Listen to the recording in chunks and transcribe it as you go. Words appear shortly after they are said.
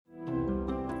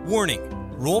Warning,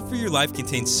 Roll for Your Life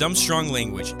contains some strong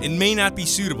language and may not be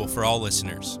suitable for all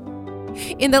listeners.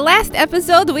 In the last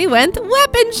episode, we went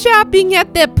weapon shopping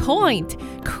at the Point.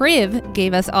 Kriv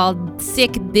gave us all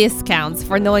sick discounts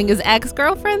for knowing his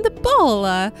ex-girlfriend,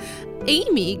 Bola.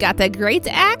 Amy got a great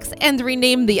axe and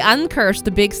renamed the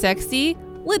uncursed Big Sexy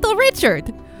Little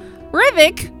Richard.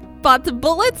 Rivik bought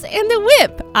bullets and a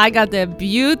whip. I got a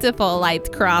beautiful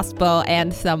light crossbow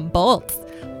and some bolts.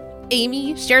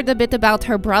 Amy shared a bit about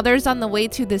her brothers on the way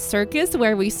to the circus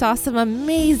where we saw some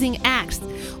amazing acts.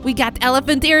 We got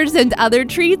elephant ears and other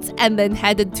treats and then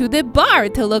headed to the bar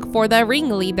to look for the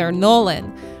ringleader,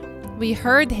 Nolan. We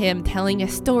heard him telling a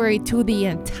story to the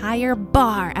entire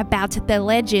bar about the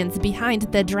legends behind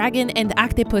the dragon and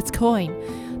octopus coin.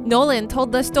 Nolan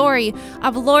told the story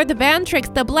of Lord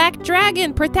Vantrix, the Black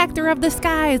Dragon, protector of the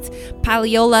skies,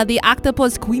 Paliola, the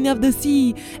octopus queen of the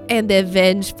sea, and the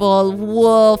vengeful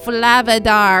wolf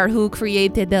Lavadar, who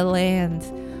created the land.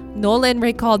 Nolan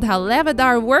recalled how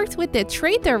Lavadar worked with the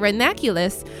traitor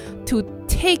Renaculus to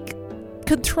take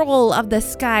control of the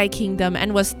Sky Kingdom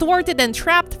and was thwarted and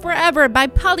trapped forever by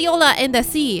Paliola in the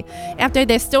sea. After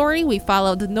this story, we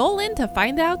followed Nolan to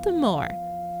find out more.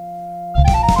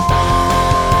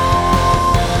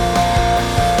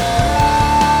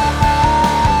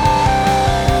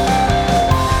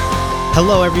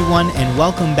 Hello everyone, and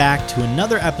welcome back to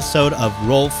another episode of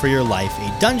Roll for Your Life,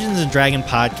 a Dungeons & Dragons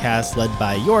podcast led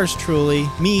by yours truly,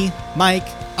 me, Mike.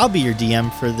 I'll be your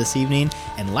DM for this evening,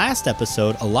 and last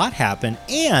episode, a lot happened,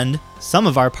 and some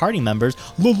of our party members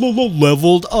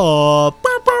leveled up.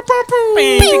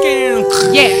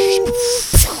 Yeah.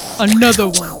 Another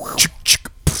one.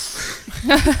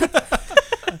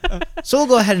 So we'll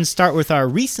go ahead and start with our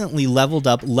recently leveled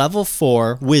up level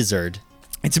 4 wizard.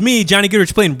 It's me, Johnny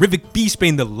Goodrich, playing Rivik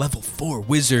Beastbane, the level 4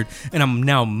 wizard, and I'm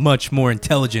now much more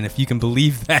intelligent, if you can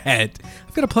believe that.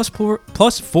 I've got a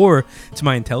plus four to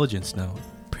my intelligence now.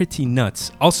 Pretty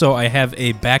nuts. Also, I have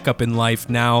a backup in life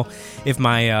now. If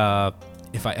my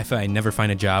if I never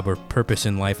find a job or purpose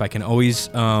in life, I can always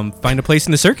find a place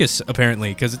in the circus,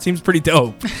 apparently, because it seems pretty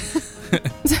dope.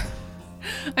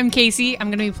 I'm Casey. I'm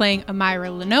going to be playing Amira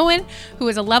Lenoan, who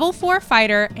is a level 4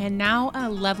 fighter and now a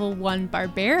level 1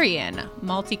 barbarian,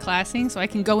 multi-classing, so I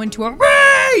can go into a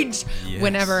rage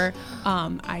whenever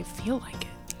I feel like it.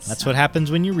 That's what happens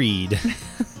when you read.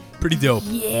 Pretty dope.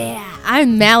 Yeah,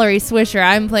 I'm Mallory Swisher.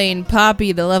 I'm playing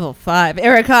Poppy, the level 5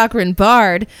 Eric Cochran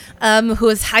Bard, who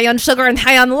is high on sugar and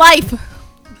high on life.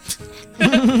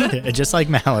 Just like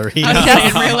Mallory. In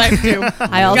real life too.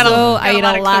 I ate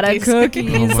a lot of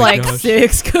cookies, Oh my like gosh.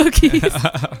 6 cookies.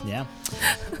 Yeah.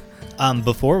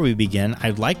 Before we begin,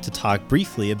 I'd like to talk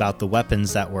briefly about the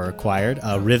weapons that were acquired.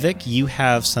 Rivik, you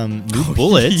have some new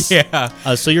bullets. Yeah.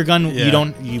 So your gun,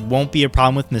 Yeah. you won't be a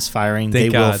problem with misfiring.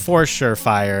 Thank they will God. for sure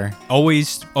fire.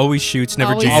 Always shoots,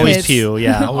 never Always jams. Always hits. pew.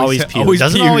 Yeah, always pew. always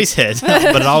Doesn't pews. always hit,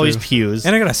 but it always pews.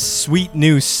 And I got a sweet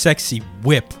new sexy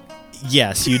whip.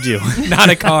 Yes, you do. Not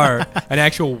a car, an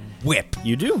actual whip.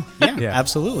 You do. Yeah, Yeah.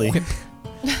 absolutely.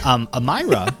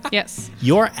 Amira, Yes.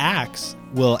 your axe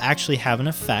will actually have an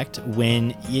effect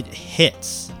when it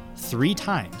hits 3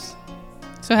 times.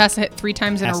 So it has to hit 3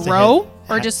 times in Has a to row, hit-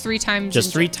 or ha- just 3 times?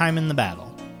 Just 3 times in the battle.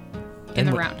 in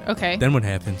the Then what- round. Okay. Then what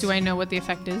happens? Do I know what the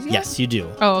effect is yet? Yes, you do.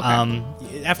 Oh,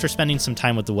 okay. After spending some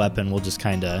time with the weapon, we'll just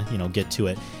kind of, get to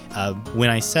it. When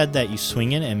I said that you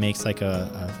swing it, it makes like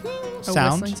a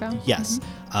sound. whistling sound? Yes.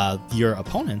 Your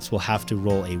opponents will have to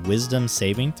roll a wisdom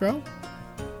saving throw,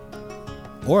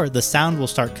 or the sound will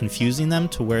start confusing them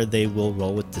to where they will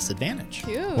roll with disadvantage.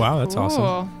 Cute. Wow, that's awesome.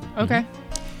 Cool. Okay.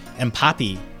 And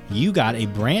Poppy, you got a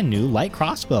brand new light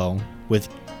crossbow with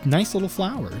nice little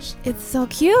flowers. It's so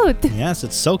cute. Yes,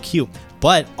 it's so cute,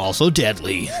 but also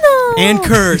deadly. And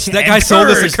cursed. That And guy sold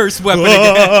us a cursed. cursed weapon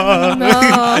again.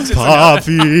 No.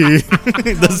 Poppy,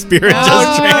 the spirit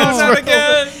just transferred.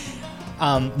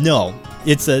 again. No,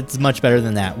 it's much better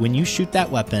than that. When you shoot that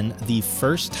weapon, the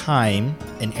first time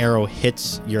an arrow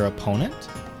hits your opponent,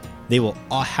 they will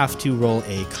all have to roll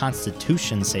a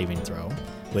Constitution saving throw,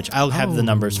 which I'll have the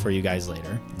numbers for you guys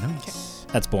later. Nice.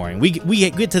 That's boring. We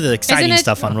get to the exciting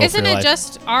stuff on Roll for Your Isn't it Life.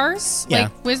 just ours? Yeah.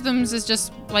 Like Wisdom's is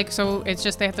just like, so it's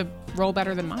just they have to roll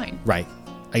better than mine. Right.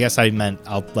 I guess I meant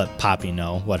I'll let Poppy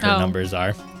know what her Oh. numbers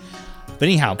are. But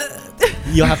anyhow,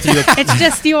 you'll have to do It's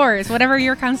just yours, whatever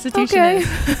your constitution Okay.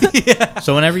 is.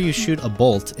 So whenever you shoot a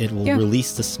bolt, it will Yeah.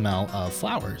 release the smell of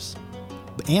flowers.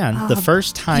 And the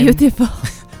first time Beautiful.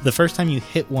 the first time you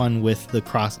hit one with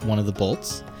one of the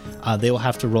bolts, they will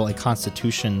have to roll a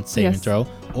Constitution saving Yes. throw,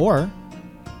 or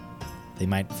they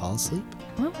might fall asleep.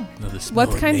 Another smell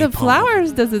What kind of napalm.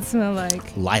 flowers does it smell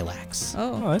like? Lilacs.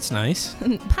 Oh, Oh, that's nice.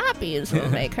 poppies will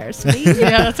make her sweet.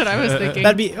 Yeah, that's what I was thinking.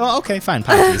 That'd be okay. Fine,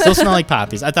 poppies. They'll smell like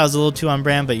poppies. I thought it was a little too on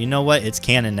brand, but you know what? It's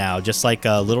canon now, just like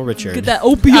Little Richard. Get that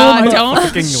opium. Don't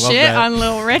fucking love shit that. on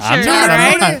Little Richard. I'm not,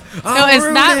 I'm not. No, it's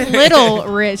not Little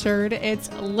Richard.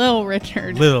 It's Lil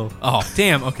Richard. Little. Oh,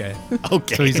 damn. Okay.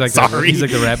 Okay, So he's like sorry. he's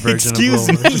like the rap version Excuse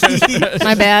of Little. me.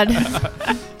 My bad.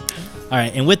 All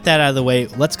right, and with that out of the way,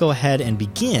 let's go ahead and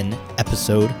begin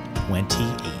episode 28.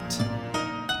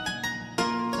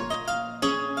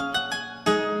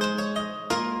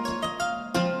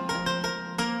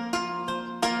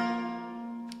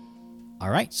 All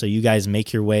right, so you guys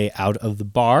make your way out of the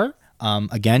bar.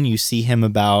 Again, you see him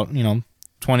about,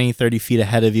 20, 30 feet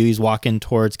ahead of you. He's walking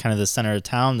towards kind of the center of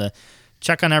town to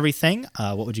check on everything.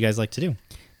 What would you guys like to do?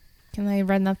 Can I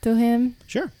run up to him?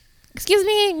 Sure. Excuse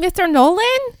me, Mr. Nolan?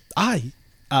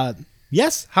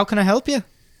 Yes, how can I help you?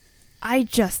 I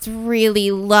just really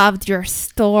loved your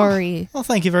story. Well,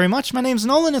 thank you very much. My name's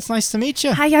Nolan. It's nice to meet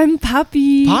you. Hi, I'm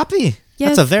Poppy. Poppy.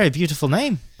 Yes. That's a very beautiful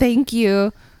name. Thank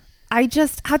you.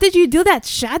 How did you do that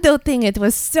shadow thing? It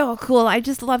was so cool. I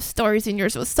just love stories and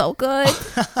yours was so good.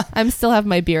 I still have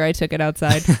my beer. I took it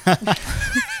outside.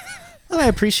 Well, I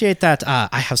appreciate that.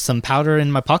 I have some powder in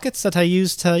my pockets that I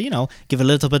use to, give a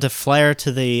little bit of flair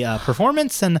to the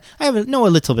performance, and I know a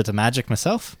little bit of magic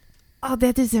myself. Oh,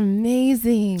 that is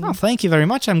amazing. Oh, thank you very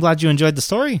much. I'm glad you enjoyed the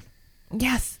story.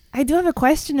 Yes. I do have a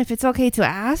question if it's okay to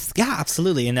ask. Yeah,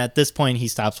 absolutely. And at this point, he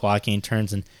stops walking,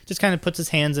 turns, and just kind of puts his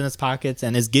hands in his pockets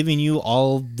and is giving you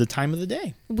all the time of the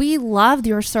day. We loved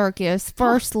your circus,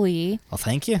 firstly. Well,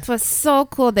 thank you. It was so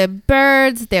cool. The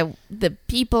birds, the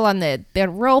people on the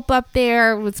rope up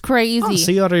there was crazy. Oh,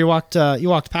 so you already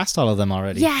walked past all of them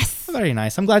already. Yes. Very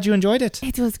nice. I'm glad you enjoyed it.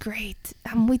 It was great.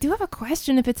 We do have a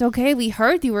question if it's okay. We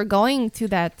heard you were going to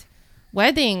that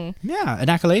wedding. Yeah, in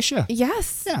Appalachia.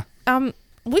 Yes. Yeah.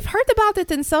 We've heard about it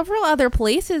in several other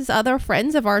places. Other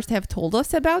friends of ours have told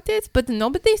us about it, but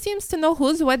nobody seems to know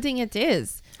whose wedding it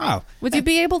is. Oh. Would you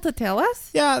be able to tell us?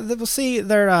 Yeah, we'll see. He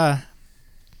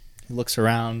looks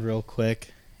around real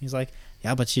quick. He's like,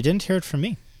 yeah, but you didn't hear it from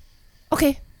me.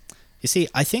 Okay. You see,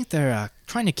 I think they're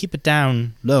trying to keep it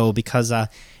down low because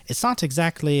it's not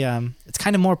exactly, it's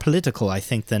kind of more political, I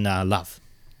think, than love.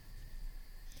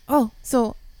 Oh,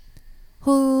 so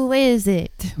who is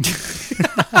it?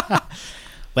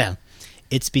 Well,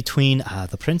 it's between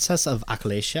the Princess of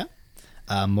Appalachia,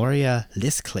 Moria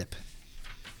Lisclip,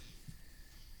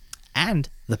 and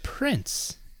the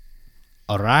Prince,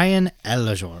 Orion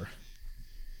Elajor,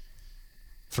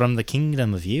 from the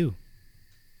Kingdom of You.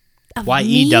 Of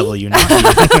Y-E-W, me? not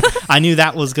you. I knew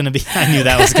that was gonna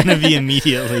be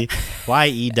immediately.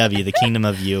 Y-E-W, the Kingdom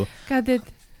of You. Got it.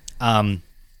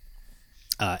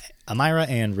 Amira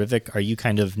and Rivik, are you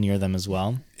kind of near them as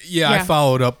well? Yeah, Yeah. I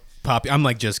followed up Poppy. I'm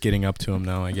like just getting up to him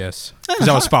now, I guess. Because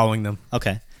I was following them.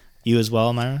 Okay. You as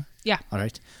well, Amira? Yeah. All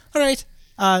right.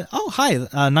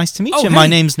 Hi. Nice to meet Oh, you. My hey.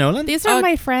 name's Nolan. These are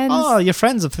my friends. Oh, you're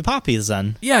friends of Poppy's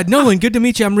then. Yeah, Nolan, good to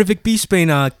meet you. I'm Rivik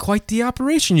Beastbane. Quite the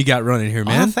operation you got running here, Oh,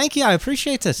 man. thank you. I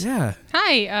appreciate it. Yeah.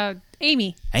 Hi,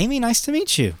 Amy. Amy, nice to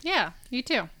meet you. Yeah, you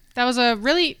too. That was a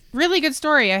really, really good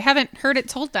story. I haven't heard it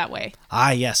told that way.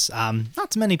 Ah, yes.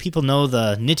 Not many people know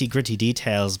the nitty-gritty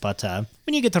details, but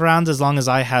when you get around as long as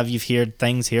I have, you've heard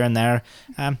things here and there.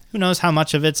 Who knows how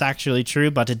much of it's actually true,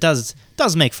 but it does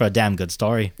make for a damn good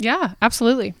story. Yeah,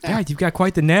 absolutely. Yeah, you've got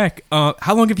quite the knack.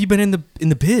 How long have you been in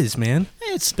the biz, man?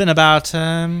 It's been about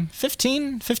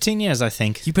 15 years, I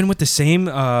think. You've been with the same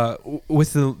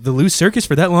with the Loose Circus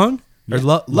for that long? Or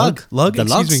Lug? The Lug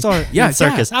excuse me. Store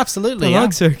Circus. Absolutely. The yeah.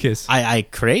 Lug Circus. I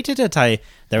created it. There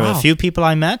were a Wow. few people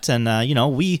I met, and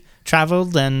we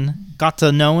traveled and got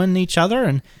to knowing each other,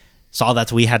 and saw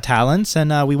that we had talents,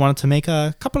 and we wanted to make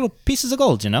a couple of pieces of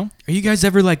gold. Are you guys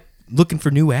ever like looking for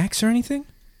new acts or anything?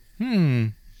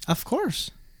 Of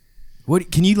course. What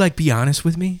can you like be honest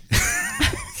with me?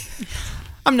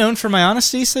 I'm known for my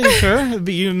honesty, so sure,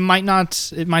 but you might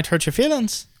not. It might hurt your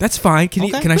feelings. That's fine. Can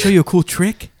Okay. can I show you a cool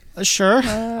trick? Sure.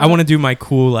 I want to do my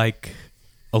cool like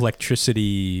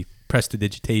electricity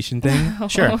prestidigitation thing.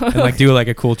 Sure. And like do like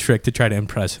a cool trick to try to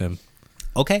impress him.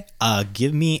 Okay.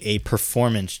 Give me a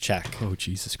performance check. Oh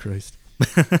Jesus Christ.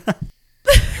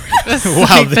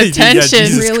 Wow, the tension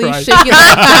Jesus Really Christ. shaking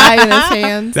the pie in his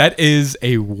hands. That is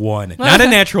a 1. Not a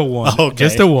natural 1. Okay.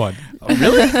 Just a 1.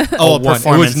 Really? A Oh, a 1. It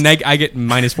performance. was I get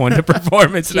 -1 to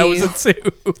performance. That was a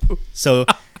 2. So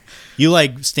you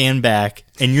like stand back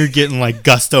and you're getting like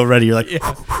gusto ready. You're like,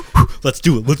 let's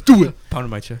do it. Pounding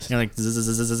my chest. You're like, zzz,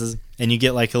 zzz, zzz, zzz, and you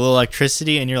get like a little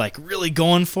electricity and you're like really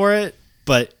going for it,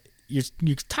 but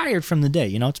you're tired from the day.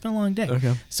 You know, it's been a long day.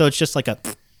 Okay. So it's just like a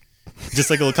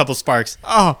couple sparks.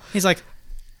 Oh, he's like,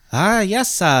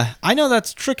 yes, I know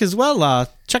that trick as well.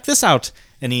 Check this out.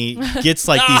 And he gets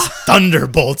like these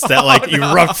thunderbolts that like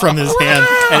erupt from his hand,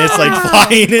 and it's like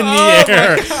flying in the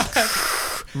air.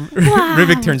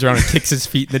 Rivik turns around and kicks his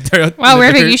feet in the dirt. Wow,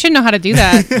 Rivik, you should know how to do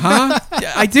that. Huh?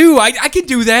 Yeah, I do. I can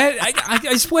do that.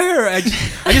 I swear. I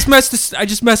just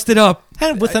messed it up.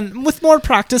 And with more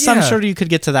practice, I'm Yeah. sure you could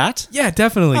get to that. Yeah,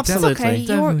 definitely. Absolutely. It's okay.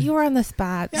 Definitely. You were on the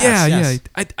spot. Yeah, Yes.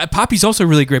 yeah. Poppy's also a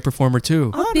really great performer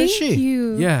too. Oh, Thank is she?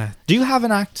 you. Yeah. Do you have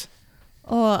an act?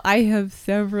 Oh, I have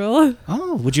several.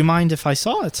 Oh, would you mind if I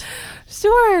saw it?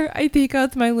 Sure. I take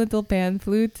out my little pan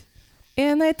flute,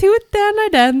 and I toot and I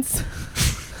dance.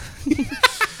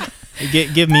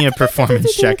 Give me a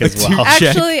performance check as well. check.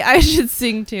 Actually, I should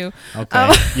sing too.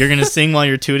 Okay. You're going to sing while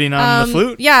you're tooting on the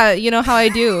flute? Yeah, you know how I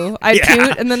do. I Yeah.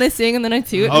 toot, and then I sing, and then I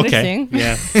toot, and I Okay. sing.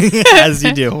 Yeah. As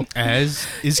you do. As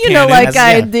is You canon. know, like As-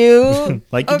 I yeah. do.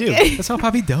 Like you do. Okay. That's how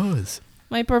Poppy does.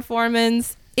 My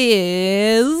performance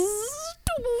is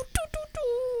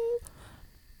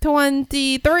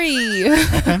 23.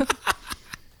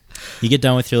 You get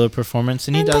done with your little performance,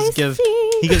 and he And does I give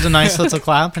sing. he gives a nice little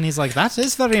clap, and he's like, "That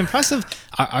is very impressive.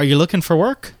 Are you looking for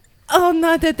work?" Oh,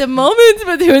 not at the moment,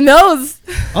 but who knows?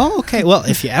 Oh, okay. Well,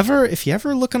 if you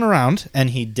ever looking around,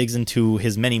 and he digs into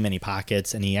his many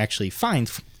pockets, and he actually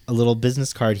finds a little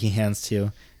business card he hands to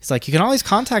you. He's like, "You can always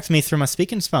contact me through my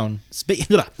speaking stone."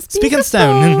 Speaking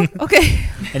stone. Okay.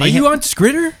 And Are he you on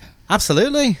Skritter?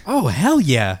 Absolutely. Oh, hell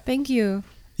yeah. Thank you.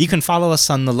 You can follow us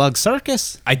on the Lug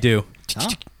Circus. I do. Oh.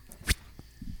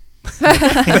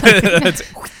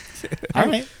 All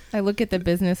right. I look at the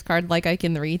business card like I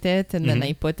can read it, and Mm-hmm. then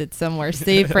I put it somewhere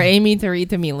safe for Amy to read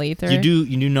to me later. You do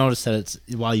notice that it's,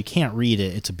 while you can't read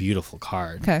it, it's a beautiful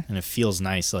card. 'Kay. And it feels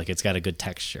nice, like it's got a good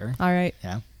texture. All right.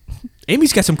 Yeah.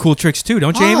 Amy's got some cool tricks too,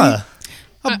 don't you, Amy?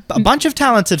 A bunch of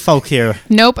talented folk here.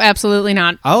 Nope, absolutely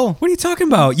not. Oh, What are you talking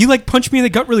about? You like punched me in the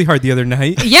gut really hard the other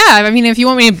night. Yeah, I mean, if you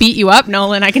want me to beat you up,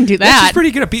 Nolan, I can do Yeah, that. she's pretty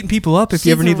good at beating people up. If She's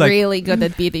you ever need like, really good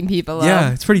at beating people yeah,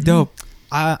 up. it's pretty dope.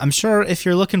 I'm sure if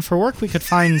you're looking for work, we could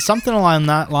find something along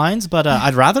that lines, but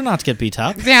I'd rather not get beat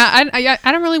up. Yeah,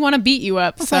 I don't really want to beat you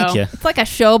up. Well, so. thank you. It's like a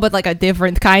show, but like a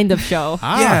different kind of show.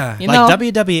 Yeah. You like know-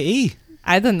 WWE.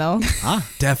 I don't know.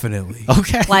 Definitely.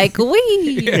 Okay. Like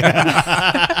we.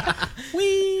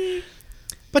 Whee!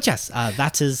 But yes,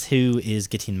 that is who is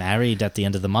getting married at the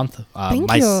end of the month. Thank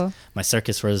my, you. My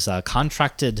circus was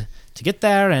contracted to get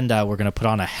there, and we're going to put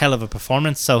on a hell of a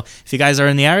performance. So if you guys are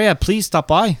in the area, please stop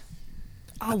by.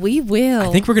 Oh, we will.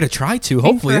 I think we're gonna try to.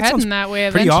 Thanks Hopefully, for that sounds heading that way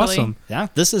pretty eventually. awesome. Yeah,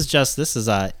 this is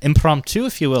impromptu,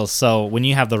 if you will. So when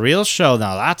you have the real show,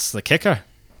 now that's the kicker.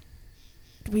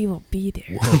 we will be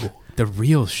there. Whoa, the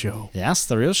real show. Yes,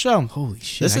 the real show. Holy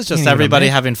shit! This I is can't just even everybody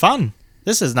imagine. having fun.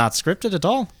 This is not scripted at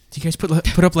all. Do you guys put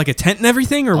up like a tent and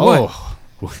everything, or what?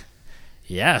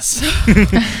 Yes.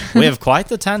 We have quite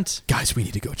the tent. Guys, we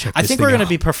need to go check. I this think thing we're going to out.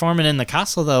 be performing in the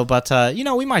castle, though. But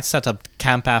we might set up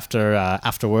camp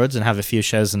afterwards and have a few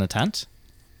shows in the tent.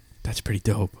 That's pretty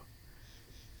dope.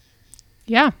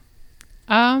 Yeah.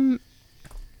 All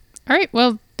right.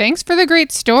 Well, thanks for the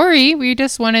great story. We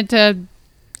just wanted to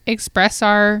express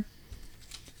our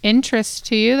interest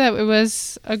to you that it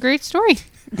was a great story.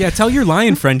 Yeah, tell your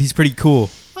lion friend he's pretty cool.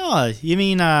 Oh, you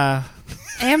mean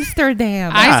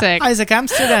Amsterdam. Isaac. Isaac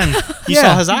Amsterdam? You Yeah.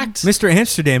 saw his act? Mr.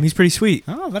 Amsterdam, he's pretty sweet.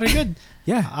 Oh, very good.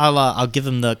 Yeah. I'll give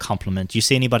him the compliment. You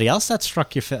see anybody else that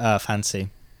struck your fancy?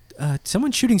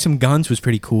 Someone shooting some guns was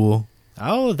pretty cool.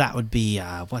 Oh, that would be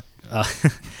what? I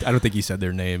don't think you said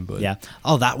their name, but Yeah.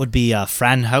 Oh, that would be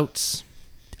Fran Houtz.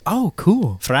 Oh,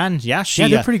 cool. Fran, yeah, she. Yeah,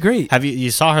 they're pretty great. Have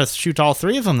you saw her shoot all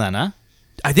three of them then, huh?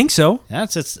 I think so. Yeah,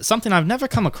 it's something I've never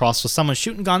come across with someone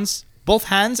shooting guns, both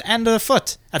hands and a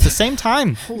foot at the same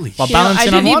time. Holy while shit. I balancing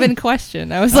on didn't one. even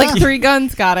question. I was like, 3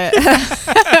 guns, got it.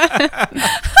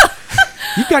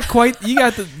 You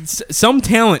got some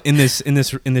talent in this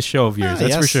show of yours. Ah,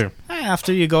 That's for yes. sure.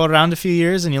 After you go around a few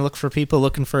years and you look for people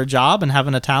looking for a job and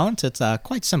having a talent, it's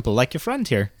quite simple, like your friend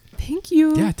here. Thank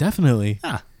you. Yeah, definitely.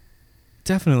 Ah,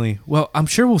 Definitely. Well, I'm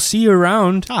sure we'll see you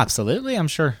around. absolutely, I'm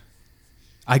sure.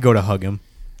 I go to hug him.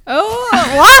 Oh,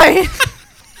 why?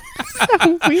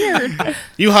 Weird.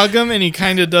 You hug him and he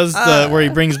kind of does the where he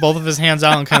brings both of his hands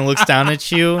out and kind of looks down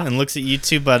at you and looks at you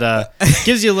two, but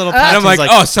gives you a little pat. And I'm He's like,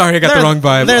 oh, sorry, I got the "There- wrong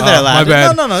vibe. There, My lad.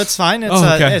 bad. No, it's fine. It's,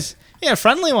 Oh, okay. it's a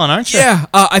friendly one, aren't you? Yeah,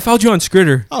 I followed you on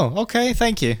Skritter. Oh, okay.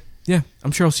 Thank you. Yeah,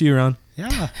 I'm sure I'll see you around.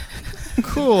 Yeah.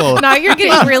 Cool. Now you're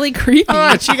getting really creepy. All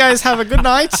right, you guys have a good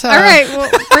night. All right, well,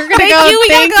 we're gonna Thank go. you, we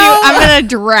gotta Thank you. go. I'm gonna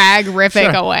drag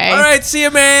Rivik away. All right, see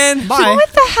you, man. Bye. What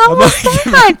the hell was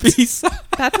that? Peace.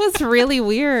 That was really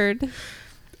weird.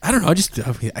 I don't know. Just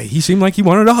he seemed like he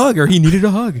wanted a hug or he needed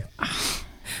a hug.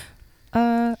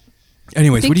 Anyways,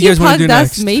 I what think do you guys want to do hugged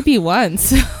us next? maybe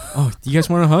once. Oh, do you guys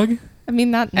want a hug? I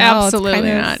mean, not now. Absolutely it's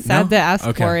kind not. of sad No? to ask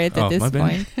Okay. for it Oh, at this my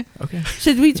bad. point. Okay.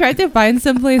 Should we try to find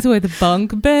someplace with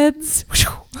bunk beds?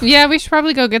 Yeah, we should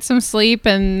probably go get some sleep,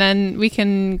 and then we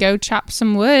can go chop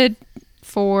some wood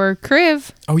for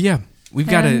Kriv, Oh yeah, we've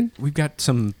got And-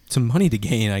 some money to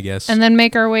gain, I guess. and then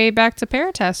make our way back to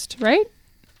Paratest. Right?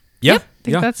 yeah, I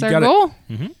think that's you our got it. goal.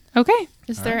 Mhm. Okay.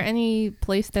 Is there any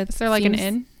place that Is there like an seems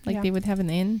inn? Like Yeah. they would have an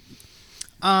inn?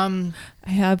 Um, I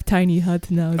have tiny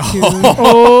huts now too,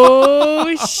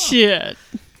 Oh shit!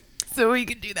 so we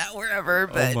can do that wherever.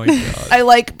 Oh my god, I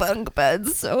like bunk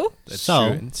beds, so that's So-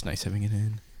 true. It's nice having it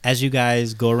in. as you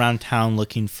guys go around town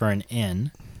looking for an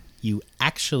inn, you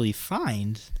actually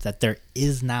find that there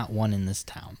is not one in this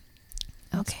town.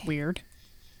 okay. Weird.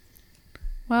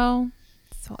 Well,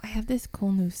 So I have this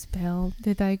cool new spell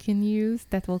that I can use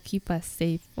that will keep us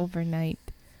safe overnight,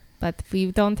 but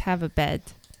we don't have a bed.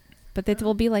 But it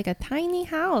will be like a tiny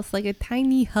house, like a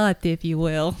tiny hut, if you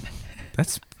will.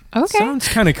 That's okay. sounds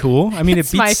kind of cool. I mean, It's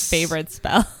it beats my favorite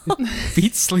spell.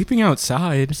 Beats sleeping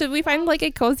outside. Should we find like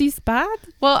a cozy spot?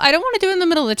 Well, I don't want to do it in the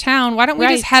middle of the town. Why don't we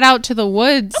Right. just head out to the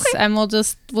woods and we'll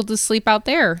just sleep out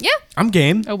there, Yeah. I'm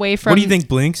game. away from. What do you think,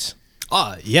 Blinks?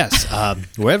 Yes.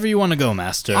 Wherever you want to go,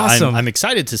 Master. Awesome. I'm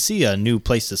excited to see a new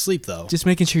place to sleep, though. Just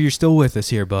making sure you're still with us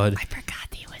here, bud. I forgot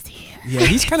he was here. Yeah,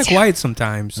 he's kind of quiet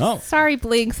sometimes. Oh, Sorry,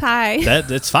 Blinks. Hi.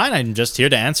 that's fine. I'm just here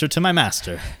to answer to my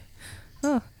master.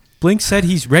 Blinks said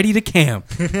he's ready to camp.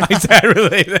 I said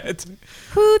relate that.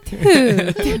 Hoot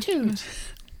hoot.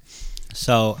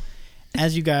 So,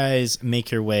 as you guys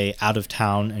make your way out of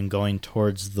town and going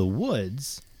towards the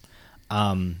woods,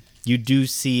 you do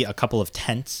see a couple of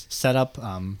tents set up,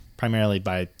 primarily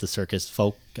by the circus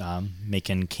folk,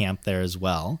 making camp there as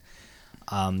well.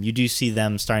 You do see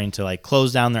them starting to like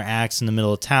close down their acts in the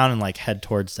middle of town and like head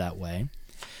towards that way.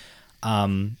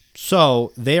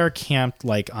 So they are camped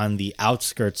like on the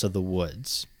outskirts of the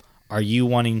woods. Are you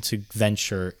wanting to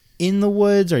venture in the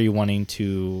woods? Or are you wanting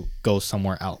to go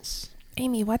somewhere else?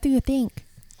 Amy, what do you think?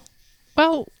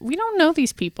 Well, we don't know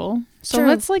these people, so True.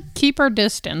 let's like keep our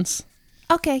distance.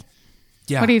 Okay.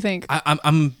 Yeah. What do you think?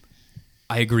 I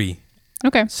agree.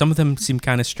 Okay. Some of them seem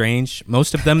kind of strange.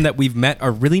 Most of them that we've met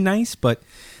are really nice, but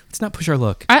let's not push our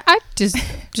luck. I just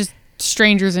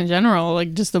strangers in general,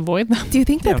 like just avoid them. Do you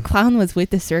think that Yeah. clown was with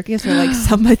the circus or like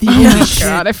somebody Oh my else?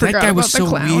 God, I that forgot guy was about the so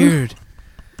clown. weird.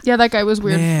 Yeah, that guy was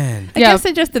weird. Man. I Yeah. guess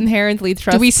I just inherently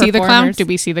trust Did we see the clown? performers. Did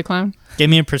we see the clown? Give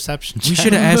me a perception We check.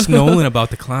 should have asked Nolan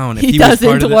about the clown. If He he was part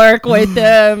doesn't of the- work with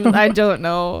them. I don't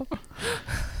know.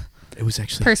 It was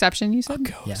actually Perception, you a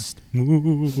said? ghost.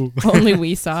 Only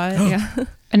we saw it. Yeah.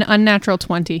 An unnatural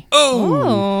 20.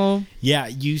 Oh. Yeah,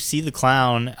 you see the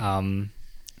clown.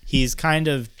 He's kind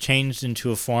of changed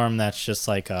into a form that's just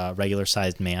like a regular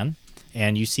sized man.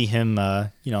 And you see him,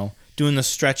 doing the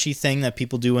stretchy thing that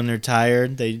people do when they're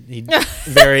tired. He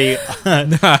very, very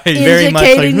much like,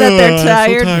 Indicating that they're "Oh, I'm so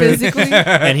tired tired." physically.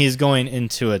 And he's going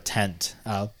into a tent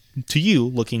to you,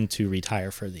 looking to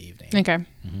retire for the evening. Okay.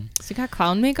 So you got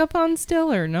clown makeup on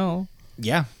still or no?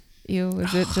 Yeah. Ew,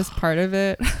 is it just part of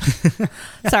it?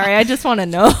 Sorry, I just want to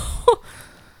know.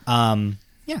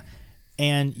 Yeah.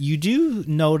 And you do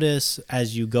notice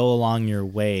as you go along your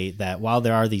way that while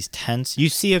there are these tents, you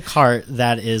see a cart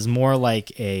that is more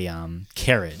like a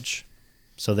carriage.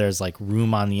 So there's like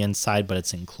room on the inside, but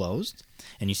it's enclosed.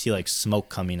 And you see like smoke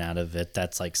coming out of it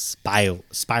that's like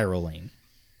spiraling.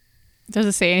 Does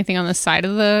it say anything on the side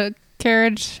of the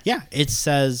carriage? Yeah, it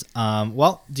says,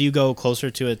 do you go closer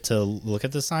to it to look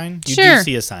at the sign? You Sure. do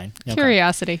see a sign. Okay.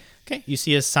 Curiosity. Okay, you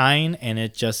see a sign and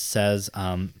it just says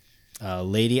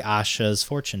Lady Asha's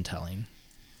fortune telling.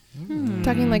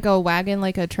 Talking like a wagon,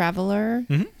 like a traveler.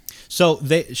 So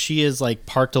she is like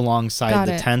parked alongside Got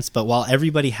the it. tents, but while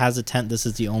everybody has a tent, this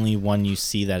is the only one you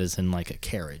see that is in like a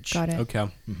carriage. Got it. Okay.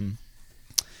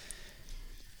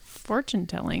 Fortune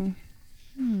telling.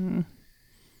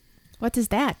 What is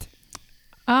that?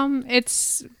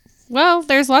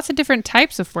 There's lots of different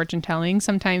types of fortune telling.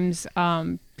 Sometimes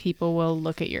people will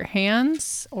look at your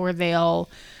hands, or they'll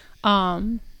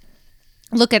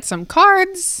look at some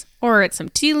cards, or at some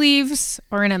tea leaves,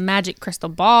 or in a magic crystal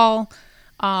ball,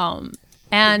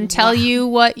 and tell you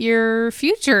what your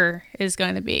future is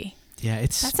going to be. Yeah,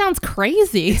 That sounds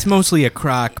crazy. it's mostly a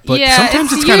crock, but yeah,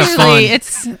 sometimes it's kind of usually fun.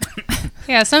 It's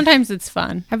Yeah, sometimes it's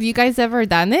fun. Have you guys ever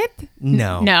done it?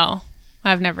 No. No,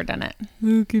 I've never done it.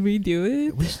 Can we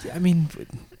do it? I mean,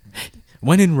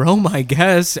 when in Rome, I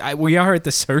guess. We are at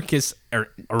the circus, or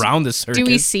around the circus. Do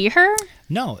we see her?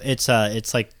 No, it's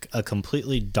like a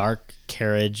completely dark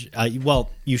carriage. Well,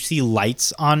 you see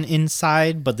lights on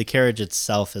inside, but the carriage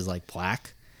itself is like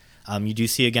black. You do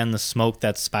see again the smoke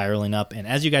that's spiraling up, and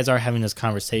as you guys are having this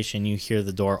conversation, you hear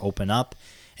the door open up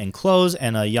and close,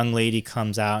 and a young lady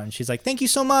comes out, and she's like, "Thank you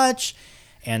so much."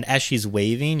 And as she's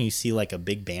waving, you see like a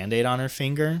big Band-Aid on her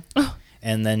finger.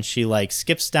 And then she like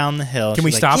skips down the hill. Can we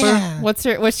She's stop like, her? "Yeah."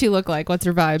 What's she look like? What's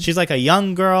her vibe? She's like a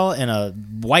young girl in a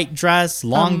white dress,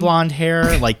 long blonde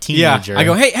hair, like teenager. Yeah. I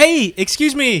go, hey,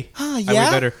 excuse me. Oh, I yeah?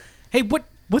 wave at her. Hey,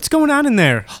 what's going on in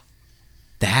there?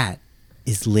 That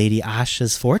is Lady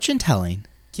Asha's fortune telling.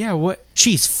 Yeah, what?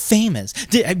 She's famous.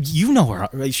 You know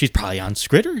her. She's probably on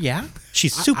Skritter, yeah?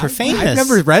 She's super famous. I've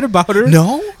never read about her.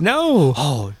 No? No.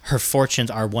 Oh, her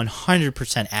fortunes are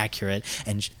 100% accurate.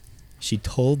 And she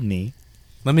told me,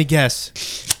 Let me guess.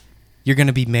 You're going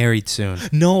to be married soon.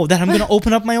 no, that I'm going to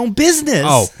open up my own business.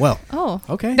 Oh, well. Oh.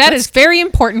 Okay. That is very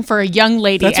important for a young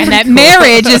lady, That's and that pretty cool.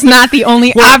 marriage is not the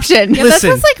only option. Yeah, Listen.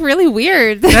 that sounds like really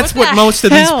weird. That's what the most of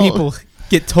these hell? people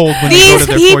get told when they go These to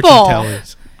their people. fortune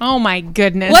tellers. Oh my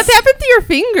goodness! What happened to your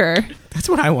finger? That's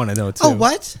what I want to know, too. Oh,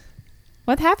 what?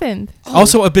 What happened?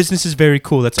 Also, a business is very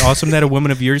cool. That's awesome that a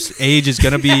woman of your age is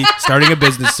going to be starting a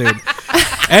business soon.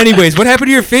 Anyways, what happened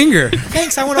to your finger?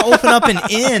 Thanks, I want to open up an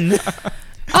inn.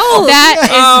 Oh, That is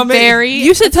man. very.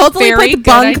 you should totally very put good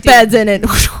bunk idea. beds in it.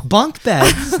 Bunk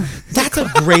beds. That's a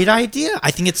great idea. I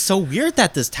think it's so weird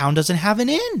that this town doesn't have an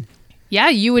inn. Yeah,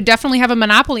 you would definitely have a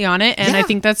monopoly on it, and I Yeah.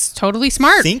 think that's totally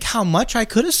smart. Think how much I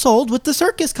could have sold with the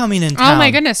circus coming in town. Oh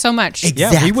my goodness, so much. Yeah,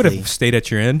 we would Exactly. have stayed at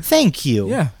your inn. Thank you.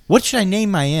 Yeah. What should I name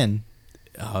my inn?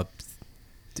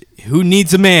 Who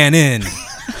needs a man in?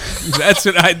 That's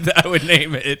what I would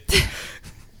name it.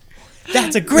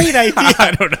 That's a great idea.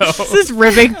 I don't know. This is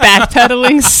Rivik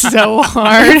backpedaling so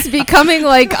hard. It's becoming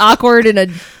like awkward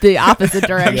in the opposite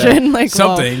direction. Like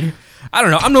whoa. Something. I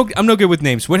don't know. I'm no good with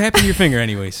names. What happened to your finger,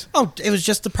 anyways? Oh, it was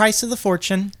just the price of the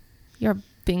fortune. Your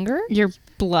finger? Your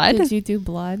blood? Did you do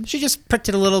blood? She just pricked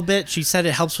it a little bit. She said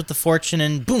it helps with the fortune,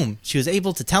 and boom, she was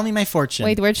able to tell me my fortune.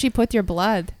 Wait, where'd she put your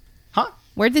blood? Huh?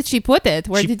 Where did she put it?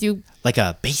 Where She- did you? Like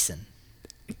a basin.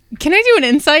 Can I do an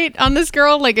insight on this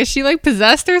girl? Like, is she like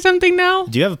possessed or something now?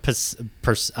 Do you have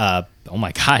oh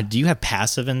my god, do you have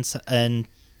passive and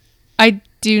I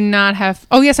do not have.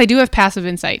 Oh yes, I do have passive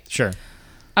insight. sure.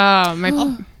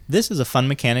 My This is a fun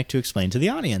mechanic to explain to the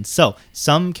audience. So,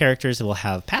 some characters will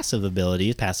have passive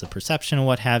abilities, passive perception, and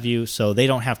what have you, so they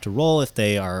don't have to roll if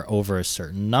they are over a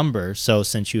certain number. So,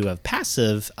 since you have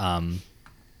passive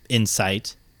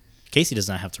insight, Casey does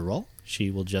not have to roll. She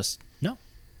will just know.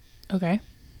 okay.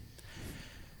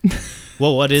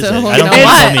 Well, what is So, it? you I don't know think you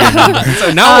what? told me your number.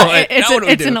 So now, It's now what do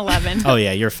we it's do? an 11. Oh,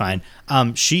 yeah, you're fine.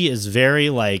 She is very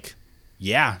like,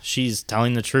 yeah, she's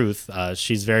telling the truth.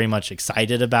 She's very much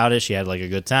excited about it. She had like a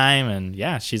good time, and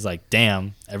yeah, she's like,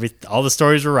 damn, all the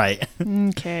stories were right.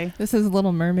 Okay. This is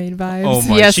Little Mermaid vibes. Oh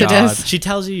my Yes, it god. is. She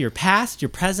tells you your past, your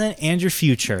present, and your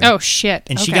future. Oh shit.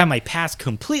 And she Okay. got my past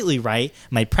completely right.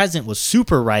 My present was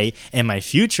super right, and my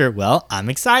future, well, I'm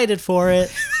excited for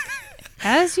it.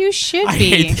 As you should I be.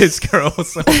 hate this girl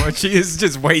so much. She is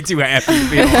just way too happy to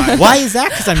be alive. Why is that?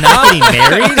 Because I'm not getting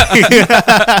married.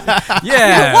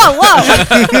 Yeah. Whoa,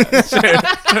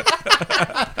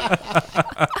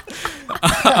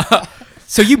 whoa!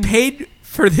 So you paid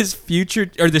for this future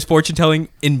or this fortune telling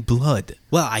in blood.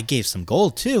 Well, I gave some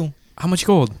gold too. How much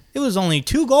gold? It was only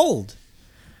 2 gold.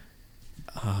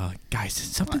 Guys,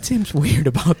 something seems weird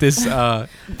about this. I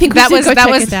think that we was should go that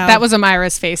check was it out. that was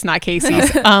Amira's face, not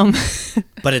Casey's.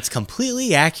 But it's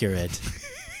completely accurate.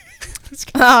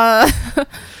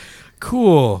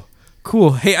 Cool.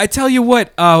 Hey, I tell you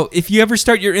what. If you ever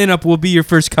start your inn up, we'll be your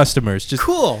first customers.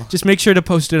 Cool. Just make sure to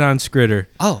post it on Skritter.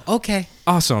 Oh, okay.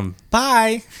 Awesome.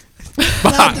 Bye.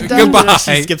 Bye. Goodbye.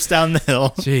 She skips down the hill.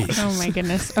 Jeez. Oh my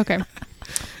goodness. Okay.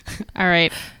 All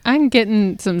right. I'm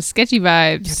getting some sketchy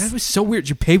vibes. Yeah, that was so weird.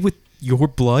 You paid with your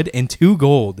blood and 2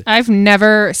 gold. I've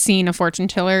never seen a fortune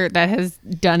teller that has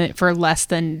done it for less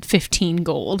than 15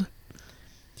 gold.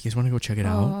 You guys want to go check it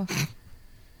out?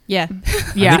 Yeah,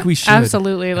 Yeah, think we should.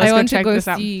 absolutely. Let's I go want to check go this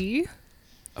out. see.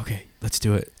 Okay, let's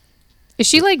do it. Is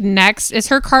she like next? Is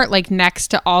her cart like next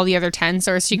to all the other tents,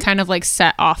 or is she kind of like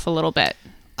set off a little bit?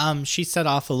 She set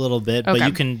off a little bit, but Okay.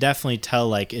 you can definitely tell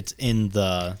like it's in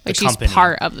the Like she's company.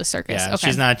 part of the circus. Yeah, Okay.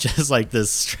 she's not just like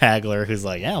this straggler who's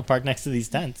like, yeah, I'll park next to these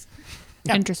tents.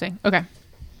 Yeah. Interesting. Okay.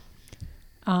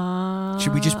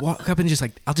 Should we just walk up and just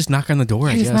like, I'll just knock on the door,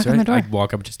 I just guess, knock on right? the door. I'd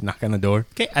walk up and just knock on the door.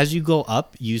 Okay, as you go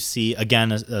up, you see,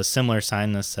 again, a similar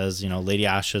sign that says, Lady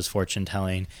Asha's fortune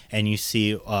telling, and you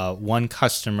see one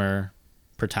customer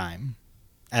per time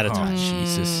at a time.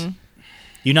 Jesus.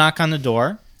 You knock on the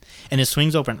door, and it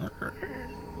swings open,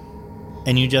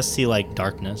 and you just see, like,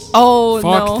 darkness. Oh,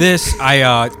 Fuck no. this.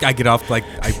 I get off, like,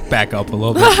 I back up a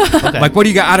little bit. Okay. Like, what do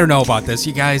you got? I don't know about this.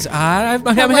 You guys, I'm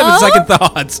having Hello? second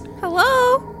thoughts.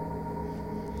 Hello?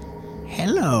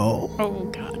 Hello. Oh,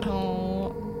 God.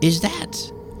 Oh. Is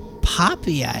that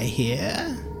Poppy I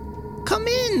hear? Come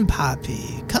in,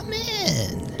 Poppy. Come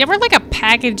in. You ever like a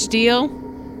package deal?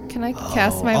 Can I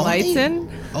cast my lights in?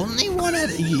 Only one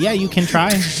at... Yeah, you can try.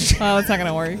 Oh, it's not going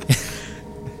to work.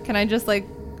 Can I just, like,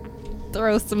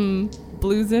 throw some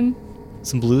blues in?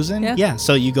 Some blues in? Yeah.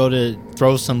 So you go to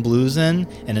throw some blues in,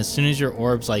 and as soon as your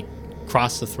orbs, like,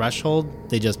 cross the threshold,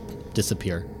 they just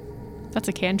disappear. That's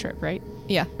a cantrip, right?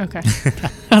 Yeah. Okay.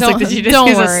 I was like, did you just don't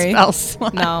use worry. a spell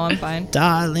slot? No, I'm fine.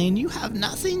 Darling, you have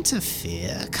nothing to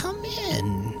fear. Come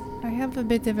in. I have a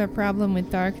bit of a problem with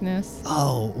darkness.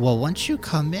 Oh, well, once you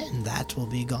come in, that will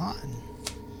be gone.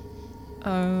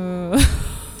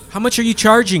 How much are you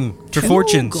charging for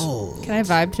fortunes? Gold. Can I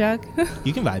vibe check?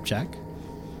 You can vibe check.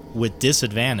 With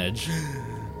disadvantage.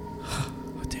 How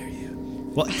dare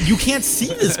you? Well, you can't see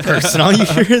this person. All you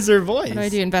hear is her voice. What do I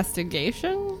do?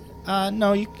 Investigation?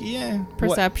 No, yeah. What?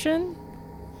 Perception?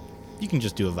 You can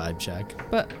just do a vibe check.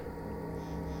 But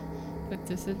with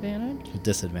disadvantage? With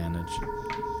disadvantage.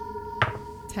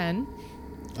 10.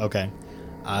 Okay.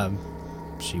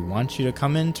 She wants you to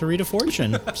come in to read a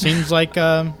fortune. Seems like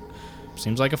a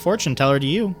fortune teller to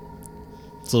you.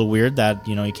 It's a little weird that,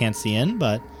 you can't see in,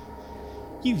 but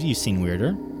you've seen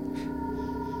weirder.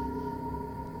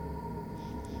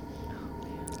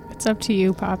 It's up to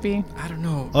you, Poppy. I don't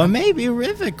know. Or maybe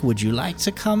Rivik, would you like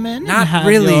to come in? Not and have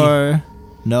really.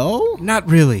 No? Not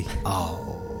really.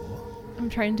 Oh. I'm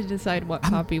trying to decide what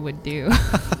Poppy would do.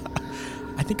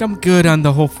 I think I'm good on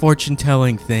the whole fortune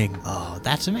telling thing. Oh,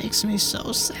 that makes me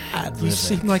so sad, You Rivik.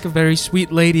 seem like a very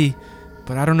sweet lady,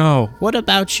 but I don't know. What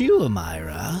about you,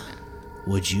 Amira?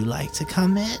 Would you like to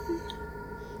come in?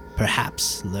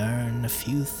 Perhaps learn a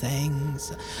few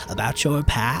things about your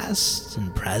past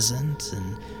and present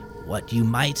and what you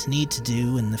might need to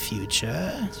do in the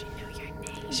future.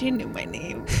 She knew my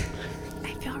name.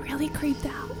 I feel really creeped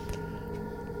out.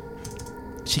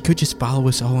 She could just follow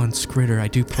us all on Skritter. I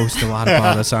do post a lot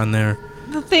about us on there.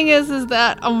 The thing is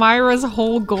that Amira's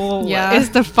whole goal Yeah. is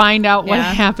to find out what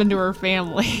Yeah. happened to her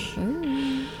family.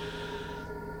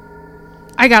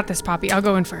 I got this, Poppy. I'll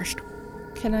go in first.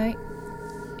 Can I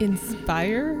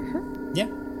inspire her? Yeah.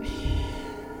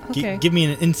 Okay. Give me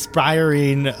an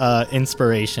inspiring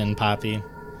inspiration, Poppy.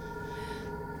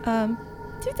 Toot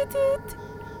toot toot.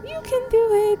 You can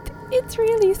do it. It's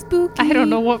really spooky. I don't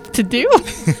know what to do.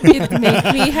 It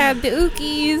makes me have the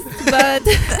ookies, but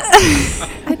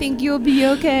I think you'll be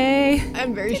okay.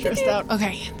 I'm very stressed out.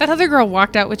 Okay. That other girl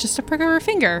walked out with just a prick of her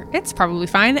finger. It's probably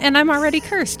fine, and I'm already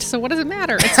cursed, so what does it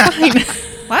matter? It's fine.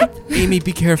 What? Amy,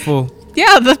 be careful.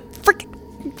 Yeah, the frick.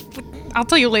 I'll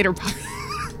tell you later, Poppy.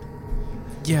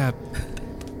 Yeah.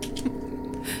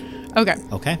 Okay.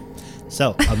 Okay.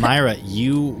 So, Amira,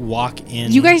 you walk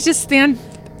in. You guys just stand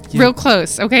real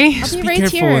close, okay? I'll be Be right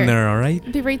careful here. in there, all right?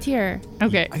 I'll be right here.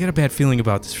 Okay. I got a bad feeling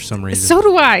about this for some reason. So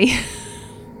do I.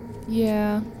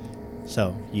 Yeah.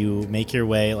 So, you make your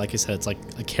way, like I said, it's like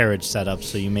a carriage setup.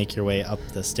 So, you make your way up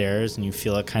the stairs and you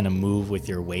feel it kind of move with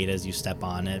your weight as you step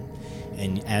on it.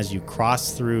 And as you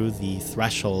cross through the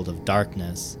threshold of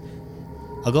darkness,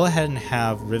 I'll go ahead and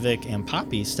have Rivik and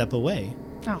Poppy step away.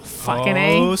 Oh, fucking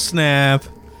Oh, A. snap.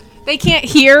 They can't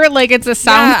hear like it's a I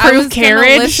soundproof was gonna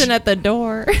carriage. listen at the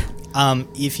door.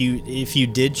 If you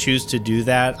did choose to do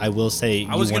that, I will say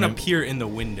I was you going to wanna- peer in the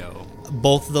window.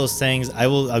 both of those things.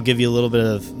 I'll give you a little bit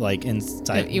of like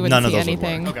insight. You wouldn't None see of those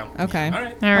anything. would work. Okay. All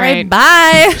right. All All right. right.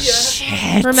 Bye.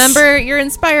 Shit. Remember, you're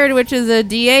inspired, which is a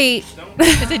D8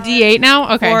 It's a D8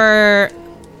 now? Okay. for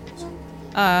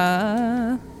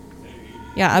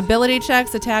yeah, ability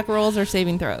checks, attack rolls, or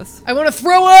saving throws. I want to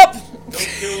throw up. Don't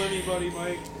kill anybody,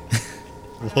 Mike.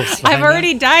 We'll find I've out.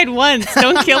 already died once.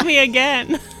 Don't kill me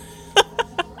again.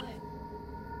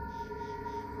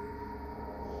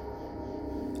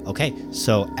 Okay,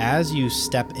 so as you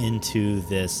step into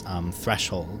this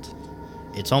threshold,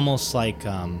 it's almost like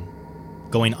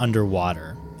going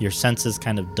underwater. Your senses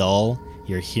kind of dull.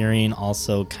 Your hearing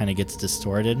also kind of gets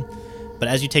distorted. But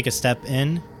as you take a step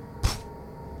in,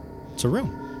 it's a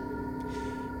room.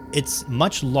 It's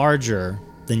much larger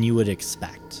than you would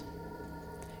expect.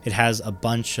 It has a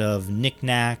bunch of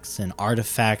knickknacks and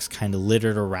artifacts kind of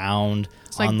littered around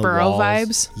It's on like the Burrow walls.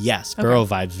 vibes? Yes, Burrow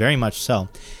vibes, very much so.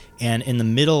 And in the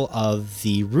middle of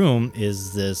the room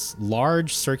is this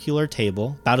large circular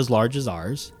table, about as large as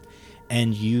ours.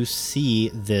 And you see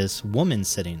this woman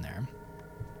sitting there.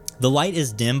 The light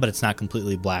is dim, but it's not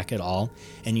completely black at all.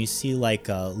 And you see like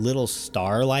little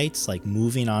starlights like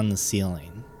moving on the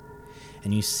ceiling.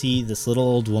 And you see this little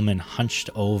old woman hunched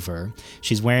over.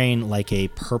 She's wearing like a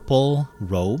purple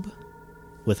robe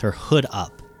with her hood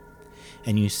up.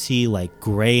 And you see like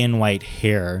gray and white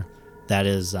hair that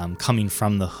is coming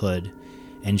from the hood.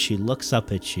 And she looks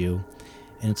up at you.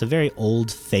 And it's a very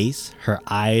old face. Her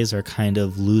eyes are kind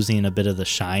of losing a bit of the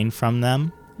shine from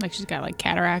them. Like she's got like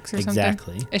cataracts or something?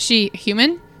 Exactly. Is she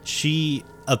human? She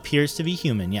appears to be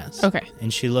human, yes. Okay.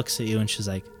 And she looks at you and she's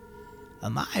like,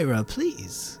 Amira,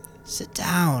 please, sit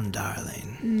down,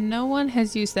 darling. No one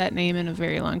has used that name in a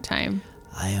very long time.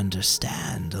 I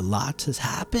understand a lot has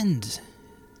happened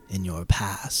in your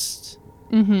past.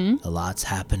 Mm-hmm. A lot's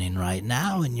happening right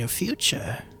now in your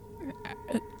future.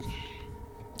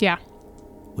 Yeah.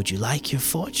 Would you like your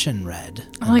fortune read?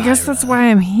 Well, I guess that's Amira? why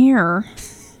I'm here.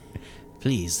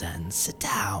 Please then, sit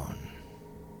down.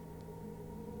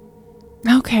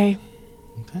 Okay.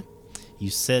 Okay. You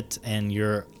sit and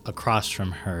you're across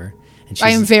from her. And she's, I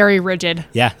am very rigid.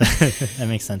 Yeah, that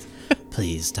makes sense.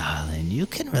 Please, darling, you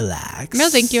can relax. No,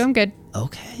 thank you. I'm good.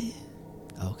 Okay.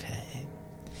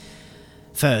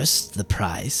 First, the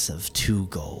price of 2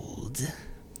 gold.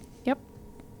 Yep.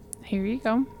 Here you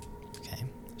go. Okay.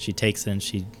 She takes it and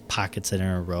she pockets it in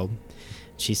her robe.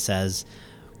 She says,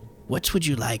 what would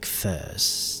you like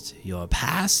first? Your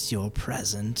past, your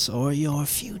present, or your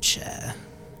future?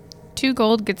 2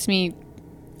 gold gets me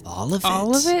All of it?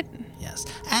 all of it? Yes.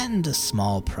 And a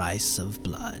small price of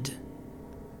blood.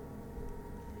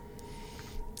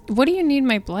 What do you need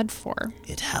my blood for?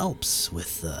 It helps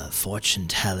with the fortune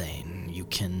telling.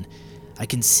 I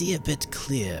can see a bit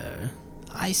clearer.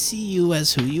 I see you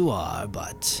as who you are,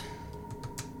 but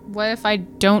What if I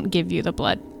don't give you the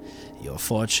blood? your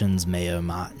fortunes may or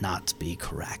may not be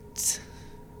correct.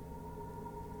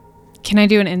 Can I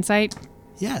do an insight?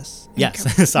 Yes.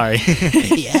 Yes. Sorry.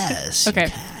 Yes. Okay. You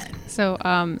can.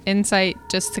 So, insight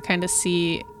just to kind of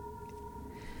see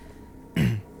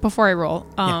before I roll.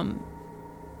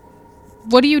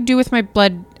 What do you do with my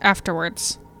blood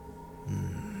afterwards?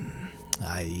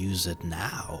 I use it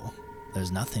now.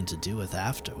 There's nothing to do with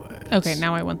afterwards. Okay,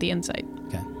 now I want the insight.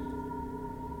 Okay.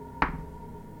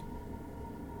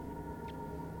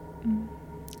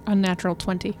 Unnatural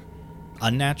 20.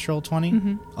 Unnatural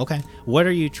 20? Okay. What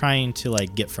are you trying to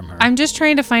like get from her? I'm just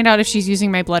trying to find out if she's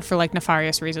using my blood for like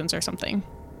nefarious reasons or something.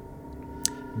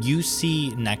 You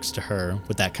see next to her,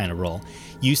 with that kind of roll,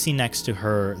 you see next to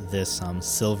her this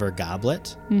silver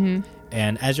goblet. Mm-hmm.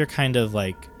 And as you're kind of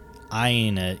like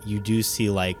eyeing it, you do see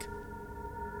like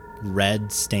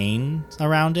red stain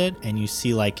around it. And you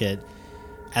see like it,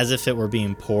 as if it were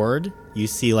being poured, you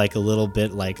see like a little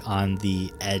bit like on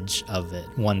the edge of it,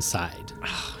 one side.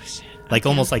 Oh, shit. Like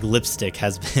almost like lipstick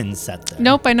has been set there.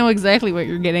 Nope, I know exactly what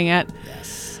you're getting at.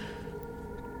 Yes.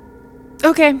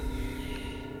 Okay.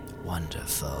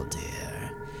 Wonderful,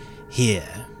 dear.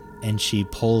 Here. And she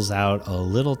pulls out a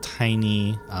little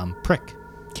tiny prick.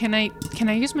 Can I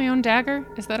use my own dagger?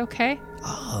 Is that okay?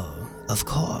 Oh, of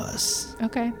course.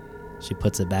 Okay. She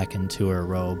puts it back into her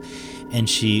robe and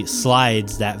she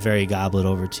slides that very goblet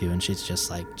over to you and she's just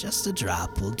like, just a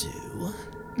drop will do.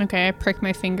 Okay, I prick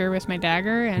my finger with my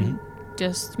dagger and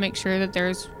just make sure that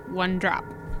there's 1 drop.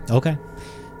 Okay.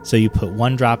 So you put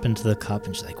 1 drop into the cup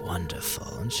and she's like,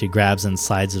 wonderful. And she grabs and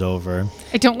slides it over.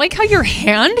 I don't like how your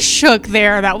hand shook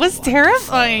there. That was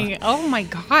terrifying. Oh my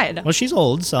god. Well, she's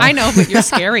old, so. I know, but you're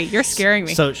scary. You're scaring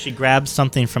me. So she grabs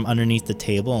something from underneath the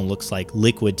table and looks like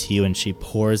liquid to you and she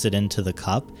pours it into the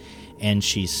cup and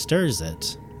she stirs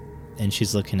it. And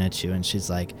she's looking at you and she's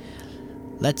like,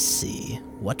 let's see,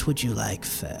 what would you like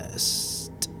first?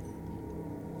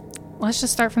 Let's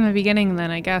just start from the beginning then,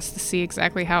 I guess, to see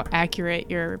exactly how accurate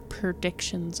your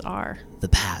predictions are. The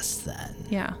past, then.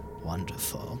 Yeah.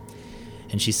 Wonderful.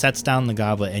 And she sets down the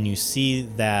goblet and you see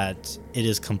that it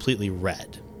is completely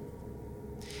red.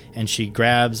 And she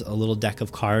grabs a little deck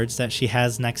of cards that she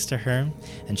has next to her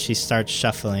and she starts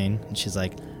shuffling and she's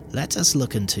like, let us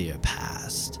look into your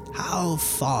past. How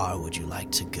far would you like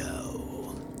to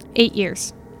go? 8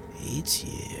 years. 8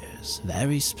 years.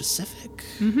 Very specific.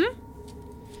 Mm-hmm.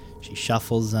 She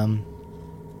shuffles them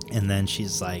and then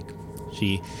she's like,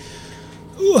 she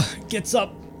gets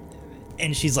up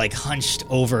and she's like hunched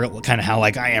over, kind of how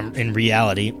like I am in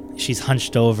reality. She's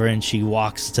hunched over and she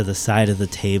walks to the side of the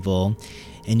table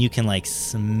and you can like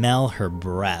smell her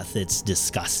breath. It's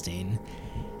disgusting.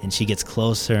 And she gets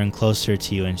closer and closer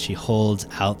to you, and she holds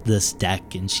out this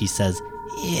deck, and she says,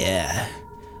 "Here,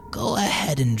 go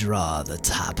ahead and draw the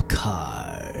top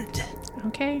card."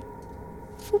 Okay.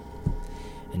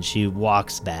 And she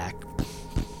walks back.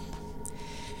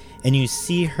 And you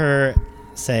see her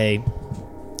say,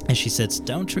 as she sits,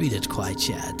 "Don't read it quite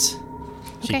yet."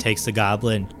 She Okay. takes the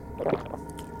goblet.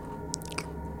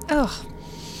 Oh.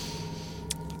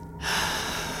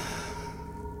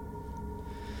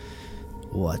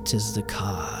 What is the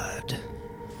card?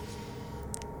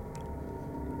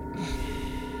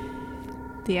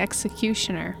 The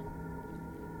Executioner.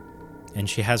 And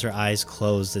she has her eyes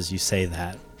closed as you say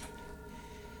that.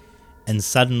 And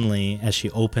suddenly, as she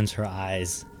opens her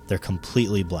eyes, they're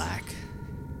completely black.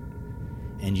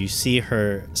 And you see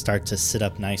her start to sit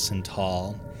up nice and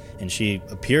tall. And she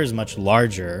appears much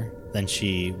larger than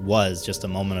she was just a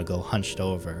moment ago, hunched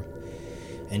over.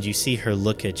 And you see her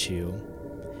look at you,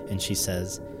 and she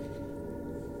says,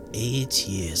 8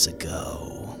 years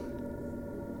ago,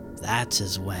 that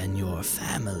is when your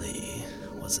family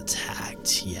was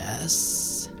attacked,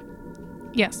 yes?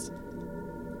 Yes.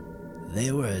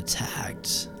 They were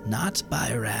attacked not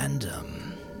by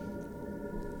random.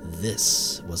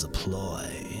 This was a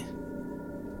ploy.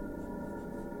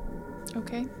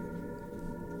 Okay.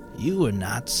 You were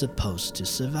not supposed to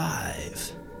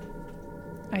survive.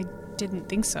 I didn't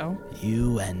think so.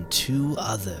 You and 2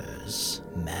 others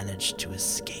managed to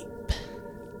escape.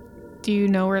 Do you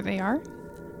know where they are?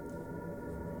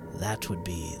 That would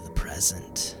be the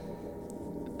present.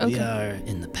 Okay. We are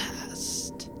in the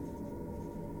past.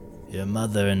 Your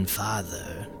mother and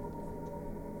father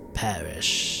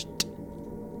perished.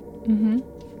 Mm-hmm.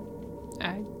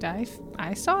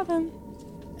 I saw them.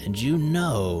 And you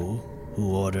know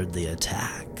who ordered the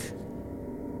attack.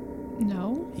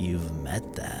 No. You've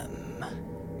met them.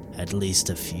 At least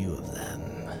a few of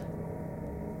them.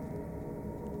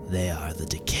 They are the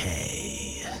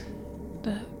Decay.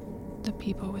 The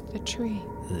people with the tree.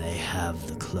 They have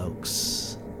the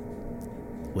cloaks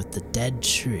with the dead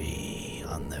tree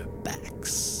on their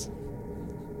backs.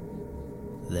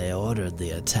 They ordered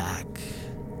the attack.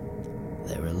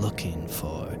 They were looking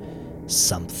for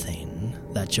something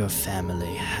that your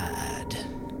family had.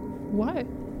 What?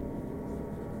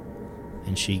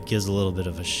 And she gives a little bit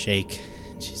of a shake.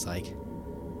 And she's like,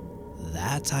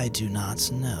 that I do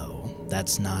not know.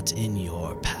 That's not in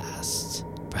your past.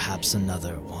 Perhaps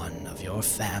another one of your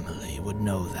family would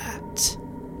know that.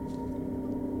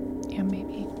 Yeah,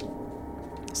 maybe.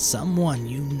 Someone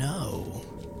you know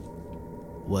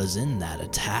was in that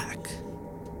attack.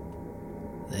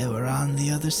 They were on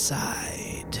the other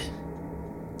side.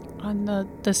 On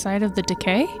the side of the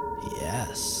Decay?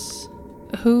 Yes.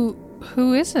 Who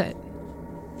is it?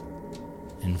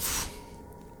 And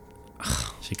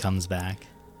she comes back.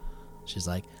 She's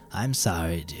like, I'm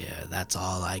sorry, dear. That's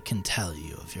all I can tell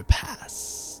you of your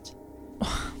past.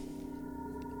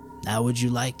 Now, would you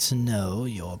like to know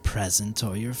your present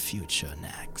or your future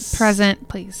next? Present,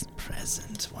 please.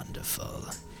 Present. Wonderful.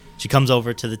 She comes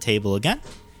over to the table again.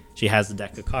 She has the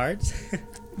deck of cards.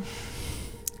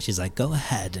 She's like, go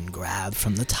ahead and grab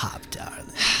from the top, darling.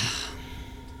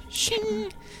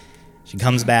 Shing. She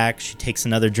comes back. She takes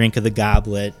another drink of the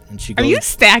goblet, and she goes. Are you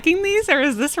stacking these, or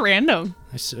is this random?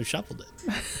 I shuffled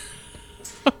it.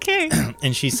 Okay.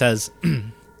 And she says,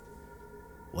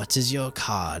 what is your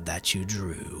card that you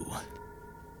drew?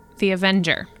 The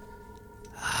Avenger.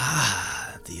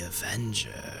 Ah, the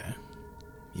Avenger.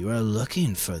 You are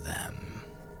looking for them.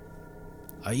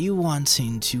 Are you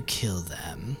wanting to kill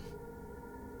them?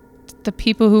 The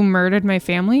people who murdered my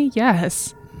family?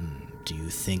 Yes. Do you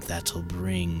think that'll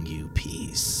bring you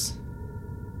peace?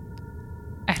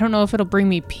 I don't know if it'll bring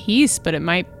me peace, but it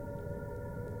might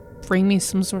bring me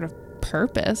some sort of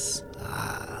purpose.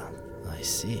 Ah, I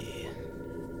see.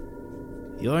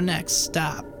 Your next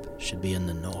stop should be in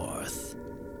the north.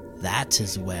 That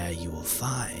is where you will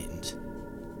find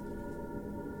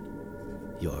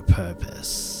your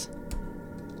purpose.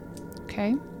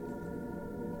 Okay.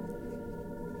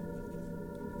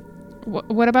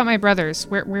 What about my brothers?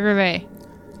 Where are they?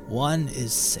 One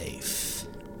is safe.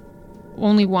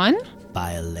 Only one?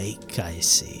 By a lake, I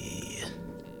see.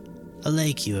 A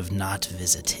lake you have not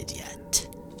visited yet.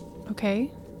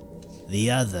 Okay. The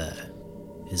other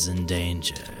is in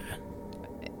danger.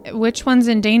 Which one's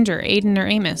in danger, Aiden or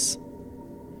Amos?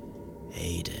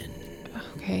 Aiden.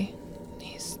 Okay.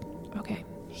 Okay.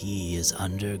 He is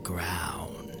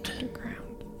underground.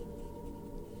 Underground.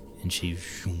 And she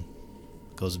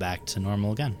goes back to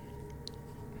normal again.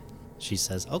 She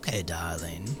says, okay,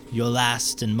 darling, your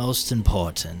last and most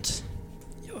important.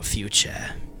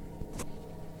 future.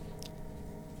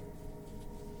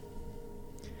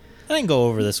 I didn't go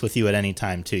over this with you at any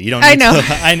time, too. You don't. I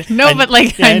need know. To, but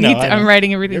like yeah, I know. I'm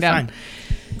writing everything You're down. fine.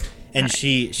 And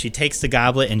she takes the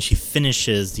goblet and she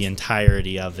finishes the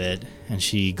entirety of it, and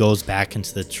she goes back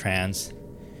into the trance.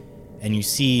 And you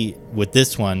see, with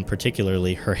this one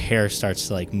particularly, her hair starts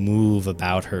to like move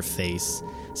about her face,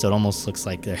 so it almost looks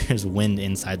like there's wind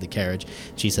inside the carriage.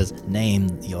 She says,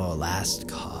 "Name your last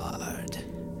card."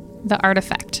 The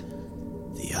artifact.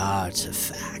 The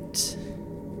artifact.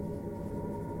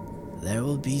 There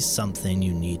will be something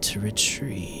you need to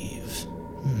retrieve.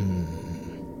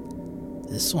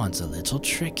 This one's a little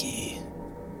tricky.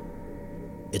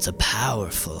 It's a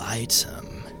powerful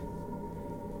item.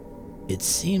 It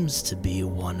seems to be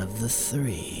one of the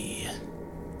three.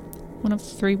 One of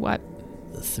three what?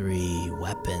 The three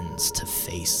weapons to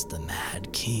face the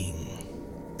Mad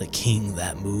King. The king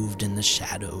that moved in the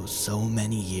shadows so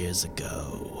many years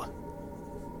ago.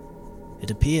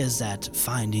 It appears that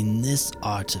finding this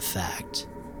artifact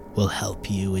will help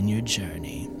you in your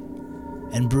journey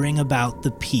and bring about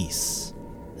the peace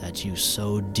that you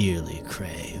so dearly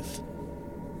crave.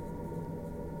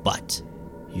 But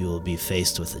you will be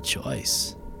faced with a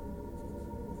choice.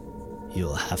 You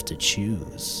will have to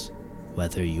choose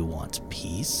whether you want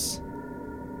peace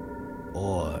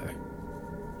or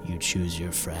you choose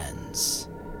your friends.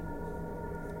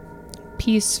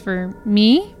 Peace for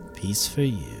me? Peace for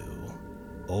you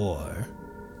or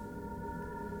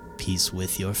peace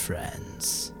with your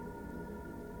friends.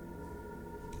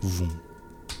 Vroom.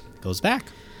 Goes back.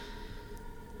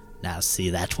 Now see,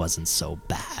 that wasn't so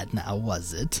bad now,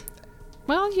 was it?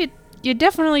 Well, you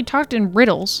definitely talked in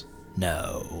riddles.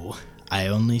 No, I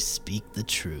only speak the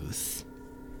truth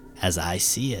as I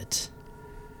see it.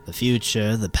 The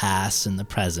future, the past, and the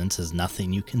present is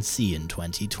nothing you can see in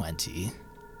 2020.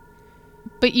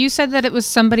 But you said that it was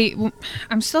somebody.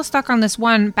 I'm still stuck on this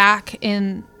one back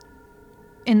in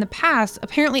the past.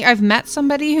 Apparently, I've met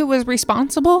somebody who was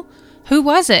responsible. Who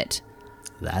was it?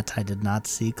 That I did not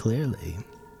see clearly,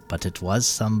 but it was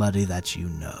somebody that you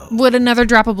know. Would another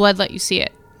drop of blood let you see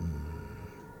it?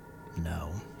 No.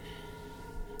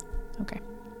 Okay.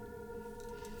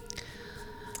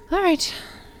 All right.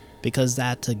 Because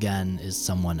that, again, is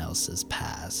someone else's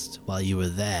past. While you were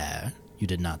there, you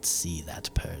did not see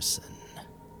that person.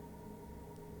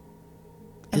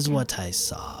 Is what I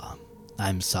saw.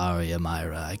 I'm sorry,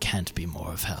 Amira. I can't be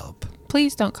more of help.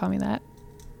 Please don't call me that.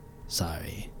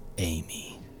 Sorry,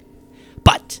 Amy.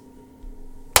 But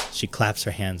she claps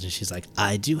her hands and she's like,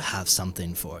 I do have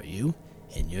something for you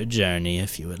in your journey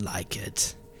if you would like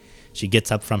it. She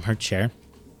gets up from her chair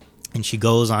and she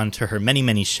goes on to her many,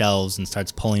 many shelves and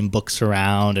starts pulling books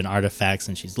around and artifacts,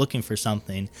 and she's looking for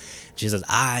something. She says,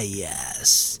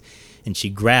 yes. And she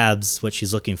grabs what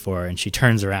she's looking for and she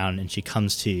turns around and she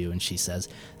comes to you and she says,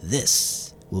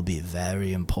 this will be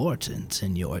very important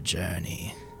in your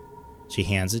journey. She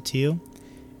hands it to you.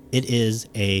 It is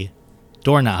a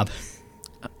doorknob.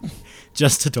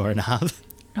 Just a doorknob.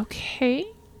 Okay.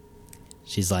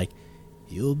 She's like,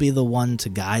 you'll be the one to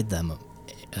guide them.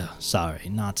 Sorry,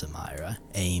 not Amira.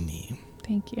 Amy.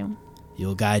 Thank you.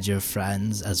 You'll guide your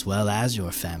friends as well as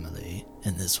your family,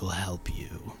 and this will help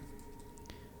you.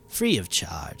 Free of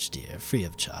charge, dear. Free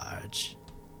of charge.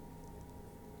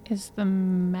 Is the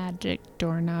magic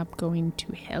doorknob going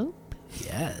to help?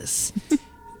 Yes.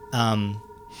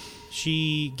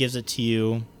 She gives it to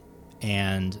you,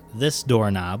 and this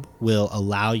doorknob will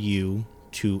allow you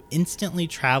to instantly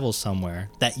travel somewhere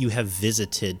that you have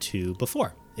visited to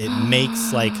before. It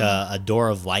makes like a door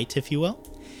of light, if you will.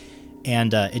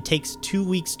 And it takes 2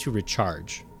 weeks to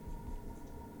recharge.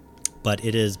 But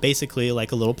it is basically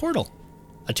like a little portal.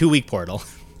 A 2-week portal.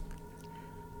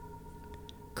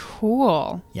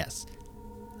 Cool. Yes.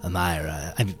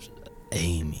 Amira,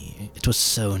 Amy, it was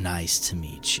so nice to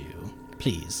meet you.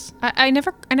 Please. I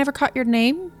never caught your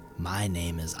name. My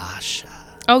name is Asha.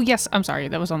 Oh yes, I'm sorry.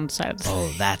 That was on the side.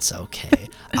 Oh, that's okay.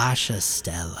 Asha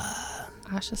Stella.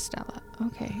 Asha Stella.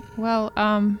 Okay. Well,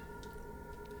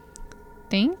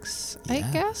 thanks, I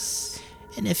Yes. guess.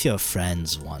 And if your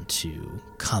friends want to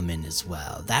come in as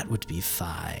well, that would be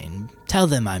fine. Tell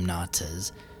them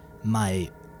my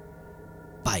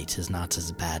bite is not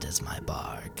as bad as my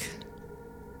bark.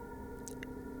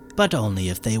 But only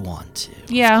if they want to,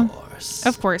 Yeah. of course.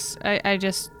 Of course. I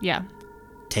just, yeah.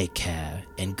 Take care,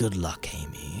 and good luck,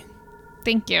 Amy.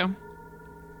 Thank you.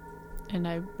 And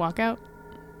I walk out.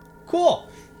 Cool.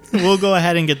 We'll go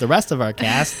ahead and get the rest of our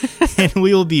cast, and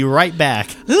we will be right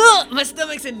back. My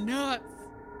stomach's in knots.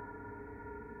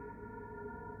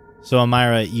 So,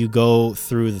 Amira, you go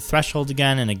through the threshold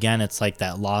again, and again, it's like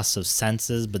that loss of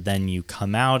senses, but then you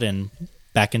come out and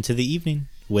back into the evening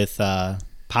with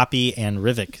Poppy and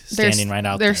Rivik standing right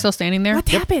out there. They're still standing there? What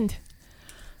happened?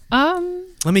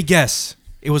 Let me guess.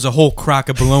 It was a whole crock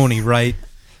of bologna, right?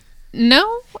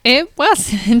 No, it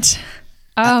wasn't.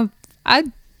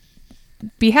 I'd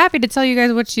be happy to tell you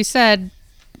guys what she said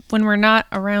when we're not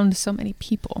around so many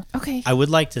people. Okay. I would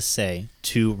like to say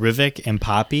to Rivik and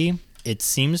Poppy, it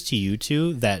seems to you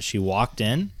two that she walked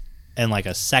in and like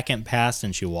a second passed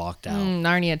and she walked out.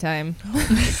 Narnia time. Oh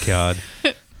my God.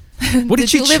 What did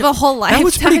she you live a whole life? That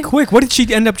was pretty quick. What did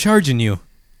she end up charging you?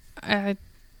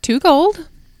 2 gold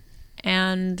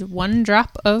and 1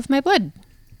 drop of my blood.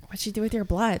 What'd she do with your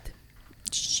blood?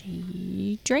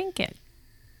 She drank it.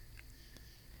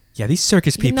 Yeah, these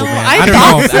circus people, man. I don't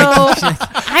thought know. so.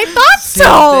 I thought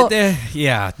so.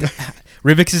 Yeah.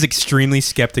 Rivik is extremely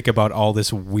skeptic about all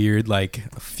this weird,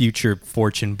 like, future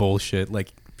fortune bullshit. Like,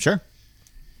 Sure.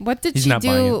 What did He's she not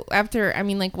buying do after? I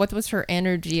mean, like, what was her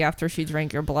energy after she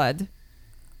drank your blood?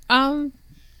 Do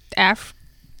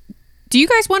you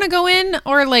guys want to go in,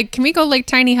 or like, can we go like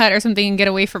Tiny Hut or something and get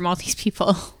away from all these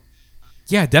people?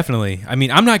 yeah, definitely. I mean,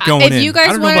 I'm not going in. If you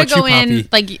guys want to go in,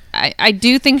 like, I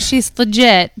do think she's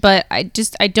legit, but I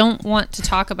don't want to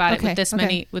talk about it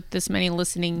with this many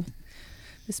listening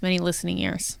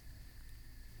ears.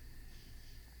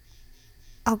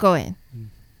 I'll go in.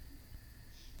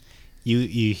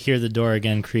 You hear the door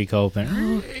again creak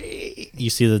open. You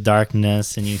see the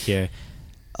darkness and you hear,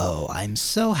 "Oh, I'm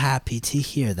so happy to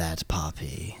hear that,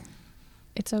 Poppy.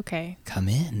 It's okay. Come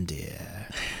in, dear."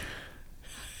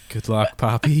 Good luck,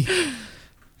 Poppy.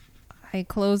 I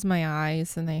close my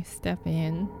eyes and I step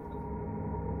in.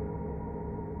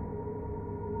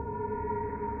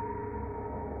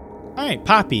 All right,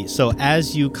 Poppy. So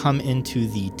as you come into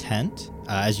the tent,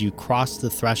 as you cross the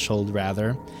threshold,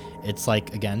 rather, it's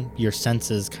like, again, your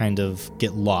senses kind of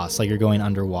get lost, like you're going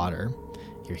underwater.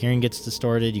 Your hearing gets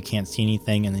distorted, you can't see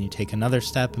anything, and then you take another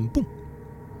step and boom.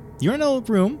 You're in a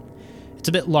room. It's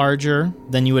a bit larger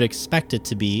than you would expect it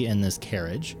to be in this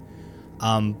carriage,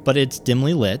 but it's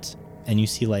dimly lit, and you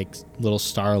see like little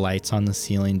starlights on the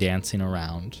ceiling dancing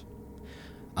around.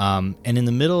 And in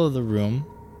the middle of the room,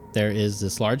 there is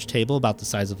this large table about the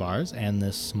size of ours and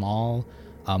this small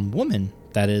woman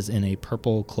that is in a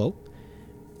purple cloak.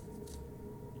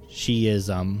 She is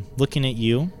looking at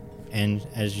you, and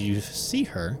as you see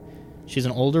her, she's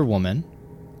an older woman.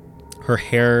 Her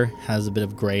hair has a bit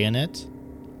of gray in it.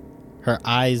 Her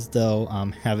eyes, though,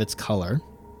 have its color.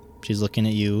 She's looking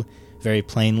at you very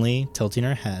plainly, tilting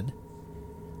her head.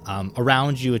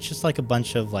 Around you, it's just like a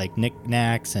bunch of like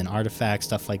knickknacks and artifacts,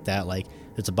 stuff like that. Like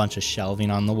there's a bunch of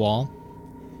shelving on the wall.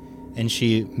 And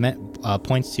she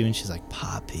points to you and she's like,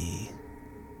 "Poppy,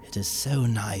 it is so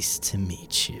nice to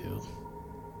meet you.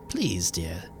 Please,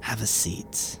 dear, have a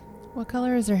seat." What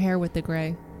color is her hair with the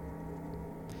gray?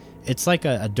 It's like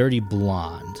a dirty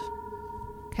blonde.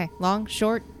 Okay, long,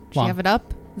 short? Does Long. she have it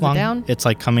up? Is Long. it down? It's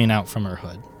like coming out from her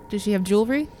hood. Does she have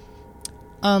jewelry?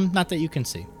 Not that you can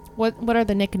see. What are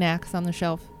the knickknacks on the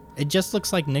shelf? It just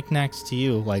looks like knickknacks to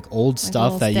you, like old Like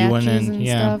stuff little that you went statues in. and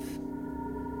Yeah. stuff?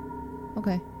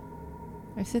 Okay.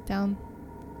 I sit down.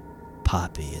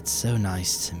 "Poppy, it's so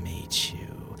nice to meet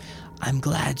you. I'm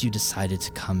glad you decided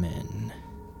to come in.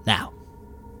 Now,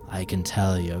 I can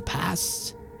tell your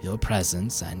past, your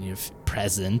present, and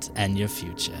your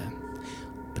future.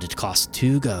 But it costs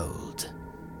 2 gold.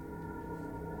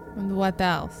 And what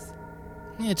else?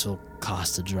 It will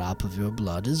cost a drop of your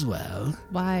blood as well.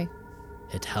 Why?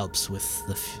 It helps with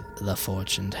the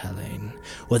fortune telling.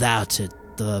 Without it,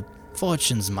 the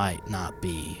fortunes might not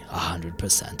be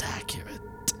 100% accurate."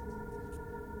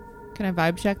 Can I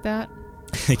vibe check that?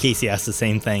 Casey asked the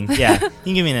same thing. Yeah, you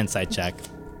can give me an insight check.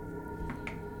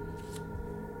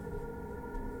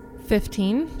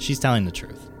 15. She's telling the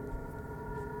truth.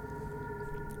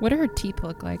 What do her teeth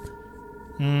look like?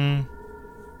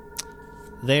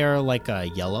 They are like a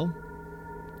yellow.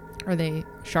 Are they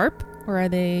sharp or are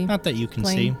they Not that you can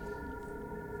plain?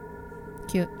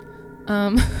 Cute.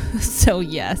 So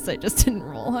yes, I just didn't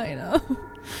roll high enough.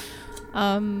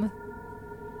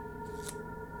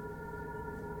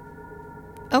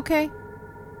 Okay.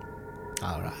 see.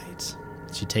 All right.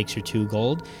 She takes your 2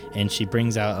 gold and she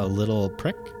brings out a little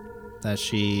prick that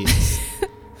she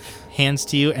hands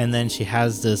to you, and then she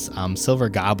has this silver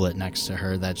goblet next to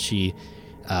her that she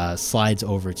slides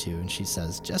over to, and she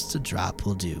says, "Just a drop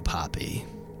will do, Poppy."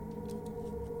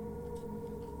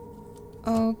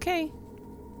 Okay.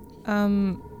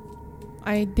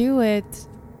 I do it,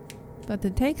 but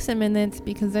it takes a minute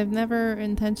because I've never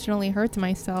intentionally hurt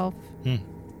myself.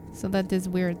 So that is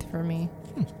weird for me.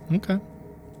 Okay.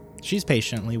 She's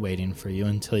patiently waiting for you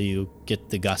until you get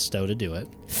the gusto to do it.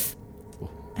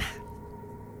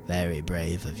 Very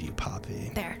brave of you,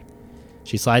 Poppy. There.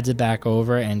 She slides it back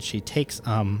over and she takes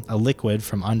a liquid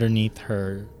from underneath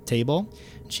her table.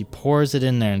 She pours it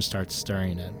in there and starts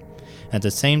stirring it. At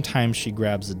the same time, she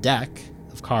grabs a deck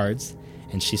of cards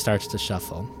and she starts to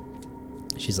shuffle.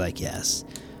 She's like, yes.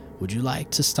 Would you like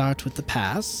to start with the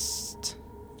past?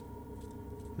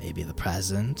 Maybe the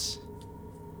present?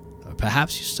 Or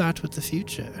perhaps you start with the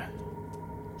future?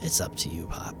 It's up to you,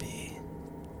 Poppy.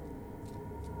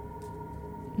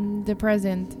 The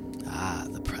present. Ah,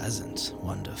 the present.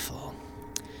 Wonderful.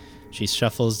 She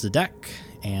shuffles the deck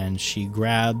and she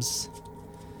grabs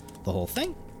the whole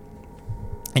thing.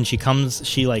 And she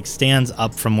stands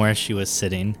up from where she was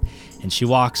sitting and she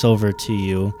walks over to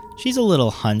you. She's a little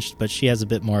hunched, but she has a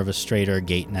bit more of a straighter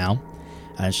gait now.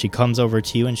 She comes over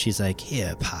to you and she's like,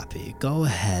 here, Poppy, go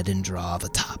ahead and draw the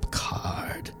top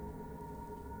card.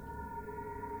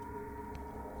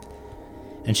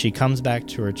 And she comes back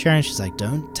to her chair and she's like,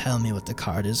 don't tell me what the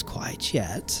card is quite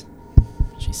yet.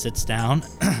 She sits down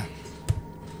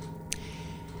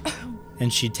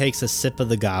and she takes a sip of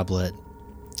the goblet.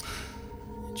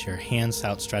 And her hands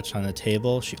outstretched on the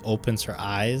table. She opens her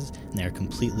eyes and they're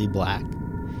completely black.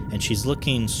 And she's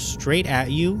looking straight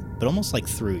at you, but almost like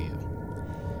through you.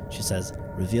 She says,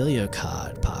 reveal your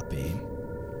card, Poppy.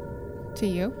 To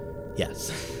you?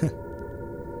 Yes.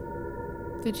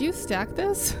 Did you stack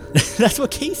this? That's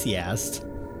what Casey asked.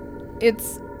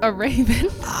 It's a raven.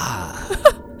 Ah,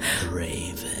 the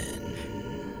raven.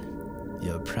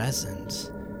 Your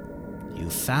present. You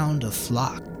found a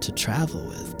flock to travel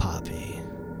with, Poppy.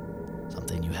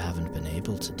 Something you haven't been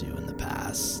able to do in the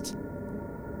past.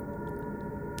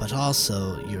 But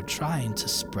also, you're trying to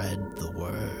spread the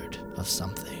word of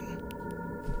something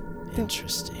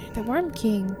interesting. The Worm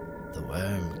King. The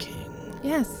Worm King.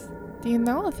 Yes. Do you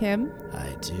know of him?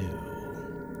 I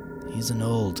do. He's an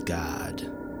old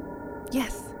god,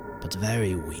 Yes. but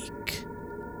very weak.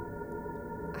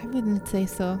 I wouldn't say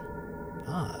so.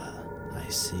 Ah, I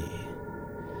see.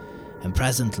 And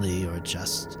presently you're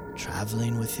just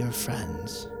traveling with your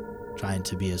friends, trying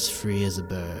to be as free as a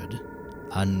bird,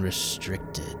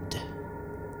 unrestricted.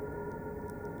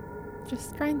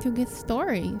 Just trying to get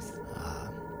stories. Ah,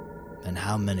 and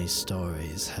how many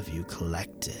stories have you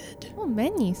collected? Oh,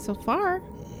 many so far.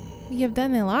 We have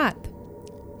done a lot.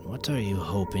 What are you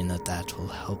hoping that will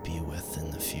help you with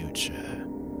in the future?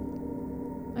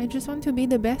 I just want to be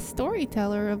the best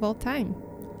storyteller of all time.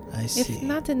 I see. If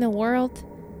not in the world,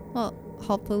 well,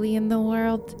 hopefully in the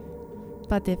world.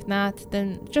 But if not,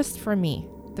 then just for me.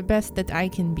 The best that I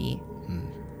can be.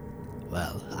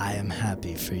 Well, I am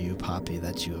happy for you, Poppy,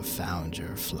 that you have found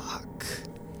your flock.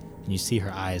 And you see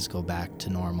her eyes go back to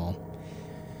normal.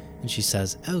 And she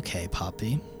says, okay,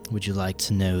 Poppy, would you like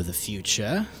to know the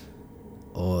future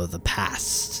or the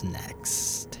past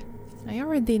next? I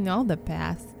already know the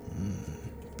past.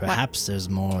 Perhaps there's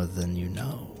more than you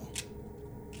know.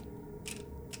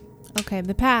 Okay,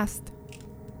 the past.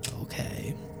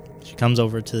 Okay. She comes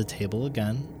over to the table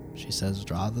again. She says,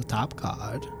 draw the top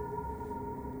card.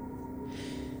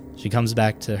 She comes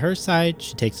back to her side.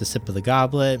 She takes a sip of the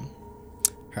goblet.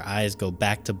 Her eyes go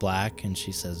back to black, and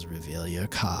she says, reveal your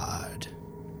card.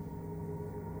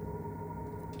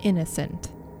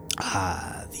 Innocent.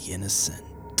 Ah, the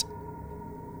innocent.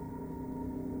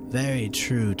 Very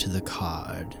true to the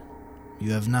card.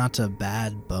 You have not a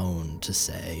bad bone to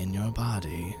say in your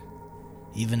body,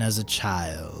 even as a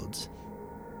child.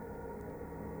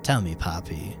 Tell me,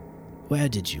 Poppy, where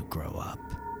did you grow up?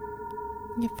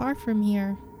 You're far from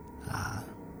here. Ah,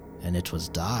 and it was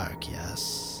dark,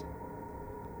 yes.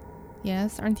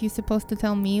 Yes, aren't you supposed to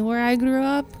tell me where I grew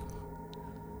up?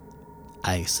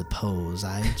 I suppose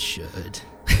I should.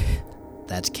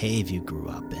 That cave you grew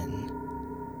up in,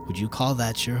 would you call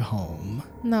that your home?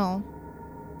 No.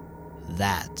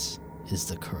 That is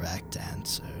the correct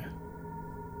answer.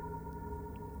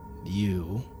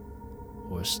 You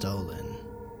were stolen.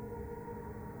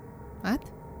 What?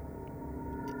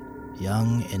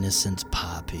 Young, innocent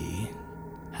Poppy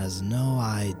has no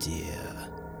idea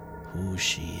who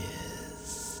she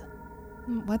is.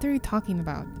 What are you talking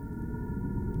about?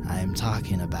 I am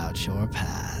talking about your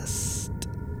past.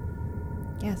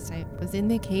 Yes, I was in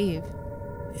the cave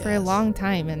for a Yes. long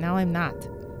time, and now I'm not.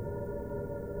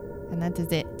 And that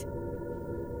is it.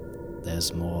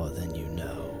 There's more than you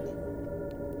know.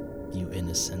 You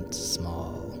innocent,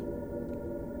 small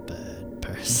bird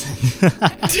person.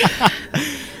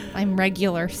 I'm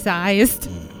regular sized.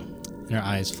 And her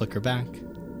eyes flicker back.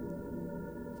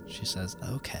 She says,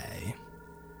 okay.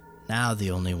 Now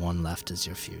the only one left is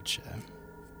your future.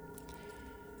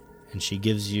 And she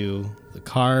gives you the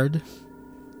card.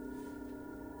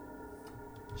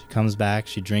 She comes back,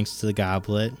 she drinks to the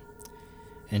goblet,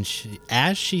 and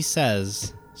as she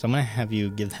says, so I'm going to have you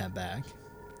give that back.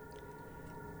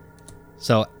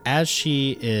 So as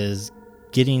she is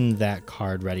getting that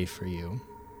card ready for you,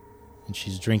 and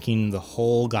she's drinking the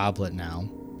whole goblet now,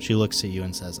 she looks at you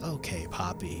and says, "Okay,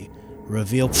 Poppy,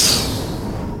 reveal."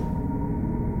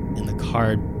 And the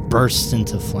card bursts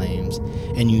into flames,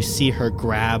 and you see her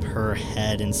grab her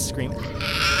head and scream.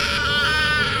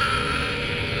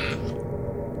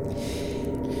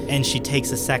 And she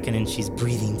takes a second and she's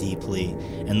breathing deeply,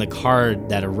 and the card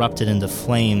that erupted into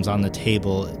flames on the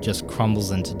table just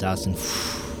crumbles into dust and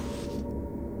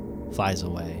flies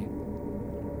away.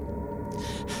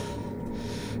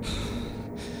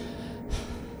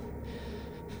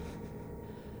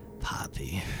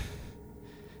 Poppy,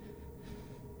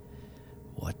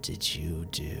 what did you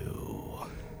do?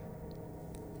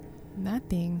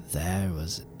 Nothing. There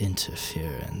was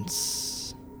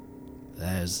interference.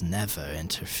 There's never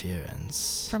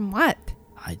interference. From what?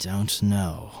 I don't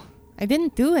know. I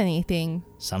didn't do anything.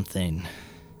 Something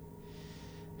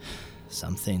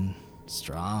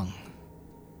strong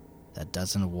that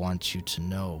doesn't want you to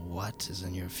know what is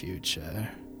in your future.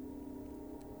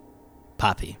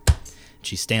 Poppy.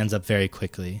 She stands up very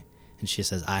quickly and she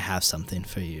says, "I have something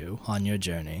for you on your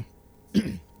journey."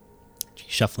 She's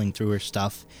shuffling through her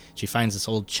stuff. She finds this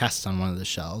old chest on one of the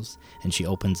shelves and she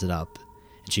opens it up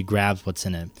and she grabs what's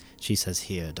in it. She says,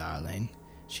 "Here, darling."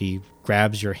 She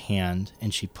grabs your hand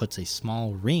and she puts a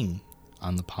small ring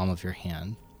on the palm of your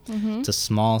hand. Mm-hmm. It's a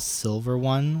small silver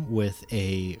one with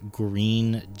a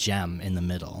green gem in the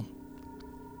middle.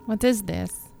 What is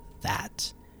this?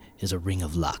 That is a ring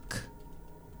of luck.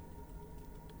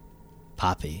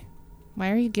 Poppy,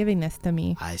 Why are you giving this to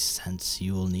me? I sense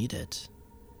you will need it.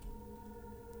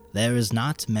 There is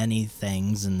not many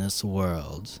things in this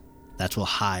world that will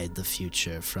hide the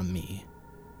future from me.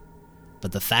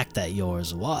 But the fact that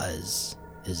yours was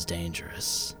is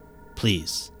dangerous.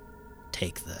 Please,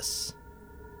 take this.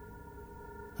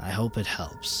 I hope it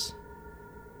helps.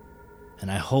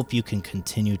 And I hope you can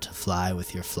continue to fly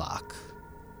with your flock.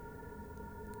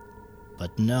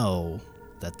 But know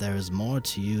that there is more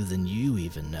to you than you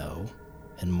even know,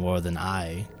 and more than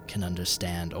I can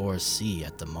understand or see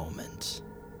at the moment.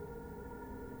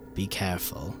 Be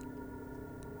careful.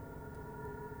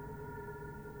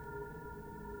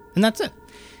 And that's it.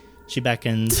 She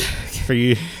beckons for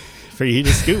you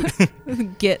to scoot.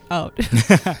 Get out.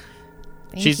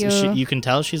 Thank you. You can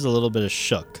tell she's a little bit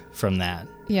shook from that.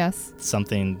 Yes.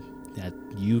 Something that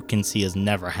you can see has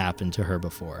never happened to her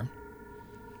before.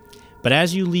 But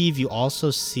as you leave, you also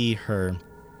see her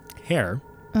hair,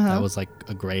 that was like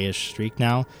a grayish streak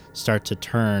now, start to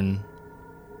turn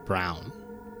brown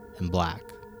and black.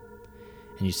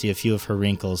 And you see a few of her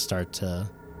wrinkles start to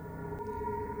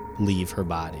leave her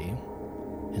body.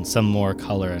 And some more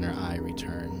color in her eye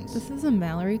returns. This is a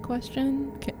Mallory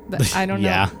question. I don't know.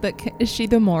 Yeah. But is she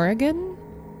the Morrigan?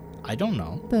 I don't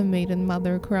know. The maiden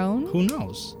mother crone? Who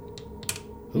knows?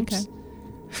 Oops.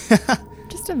 Okay.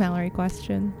 Just a Mallory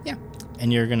question. Yeah.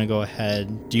 And you're going to go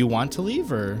ahead. Do you want to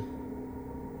leave or?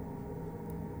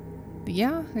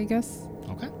 Yeah, I guess.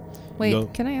 Okay.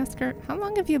 Wait, can I ask her, how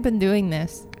long have you been doing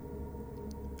this?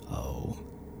 Oh,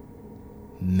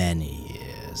 many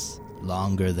years.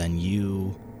 Longer than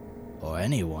you or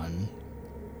anyone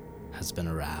has been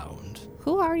around.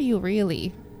 Who are you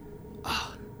really?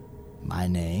 My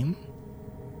name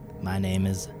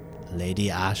is Lady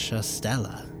Asha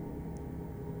Stella.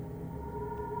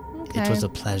 Okay. It was a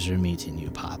pleasure meeting you,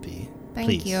 Poppy. Thank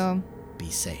Please, you. be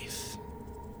safe.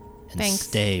 And Thanks.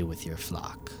 stay with your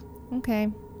flock. Okay.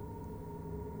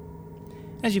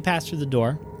 As you pass through the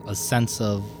door, a sense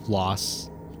of loss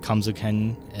comes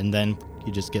again, and then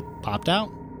you just get popped out.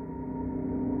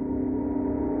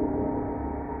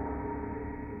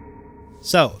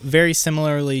 So, very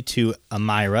similarly to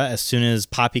Amira, as soon as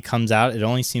Poppy comes out, it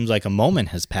only seems like a moment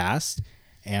has passed.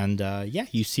 And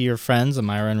you see your friends,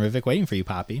 Amira and Rivik, waiting for you,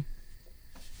 Poppy.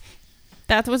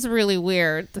 That was really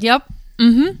weird. Yep.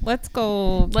 Mm-hmm. Let's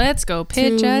go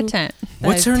Pitch a To- tent.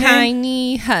 What's a her name?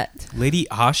 tiny hut. Lady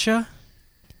Asha?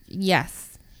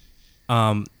 Yes.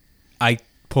 I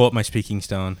pull up my speaking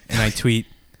stone and I tweet,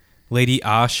 Lady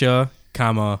Asha,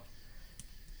 comma,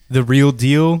 the real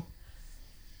deal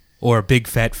or a big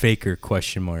fat faker,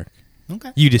 question mark.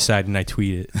 Okay. You decide, and I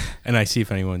tweet it, and I see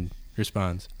if anyone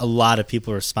responds? A lot of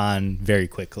people respond very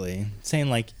quickly, saying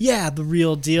like, "Yeah, the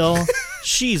real deal.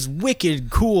 She's wicked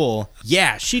cool.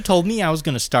 Yeah, she told me I was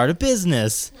going to start a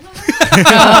business."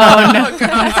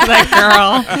 That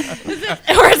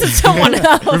girl. Or is it someone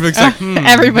else? Rivik's like,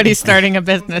 Everybody's starting a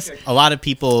business. A lot of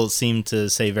people seem to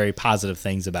say very positive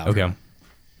things about her. Okay.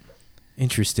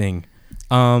 Interesting.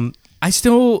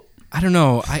 I don't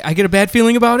know. I get a bad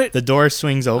feeling about it. The door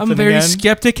swings open I'm very again.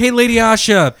 skeptic. Hey, Lady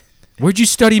Asha, where'd you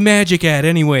study magic at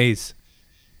anyways?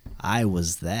 I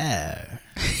was there.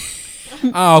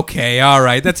 Okay, all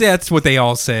right. That's what they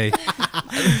all say.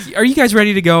 Are you guys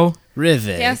ready to go?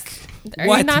 Rivik, Yes. Are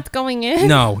What? you not going in?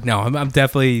 No, I'm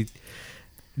definitely...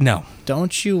 No.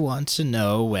 don't you want to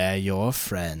know where your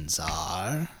friends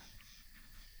are?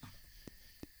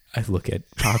 I look at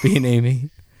Poppy and Amy.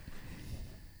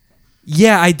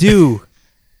 Yeah, I do.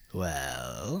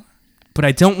 Well, But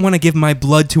I don't want to give my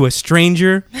blood to a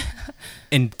stranger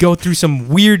and go through some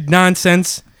weird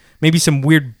nonsense. Maybe some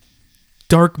weird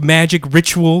dark magic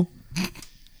ritual.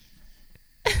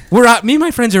 We're out. Me and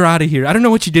my friends are out of here. I don't know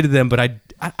what you did to them, but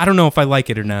I don't know if I like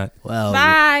it or not. well,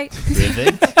 Bye.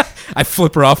 Rivik, I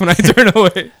flip her off and I turn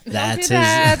away. that Do is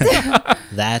that.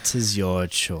 that is your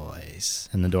choice.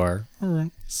 And the door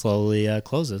slowly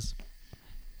closes.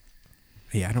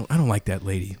 Yeah, I don't like that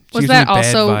lady. She Was gives that me bad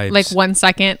also vibes. like 1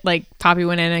 second? Like Poppy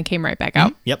went in and came right back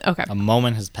out? Yep. Okay. A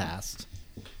moment has passed.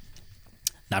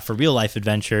 Not for real life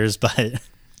adventures, but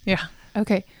Yeah.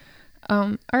 Okay.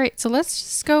 All right. So let's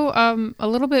just go a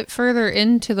little bit further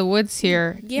into the woods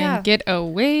here Yeah. and get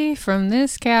away from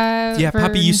this cavern. Yeah,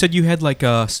 Poppy, you said you had like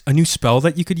a new spell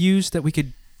that you could use that we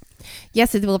could...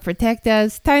 Yes, it will protect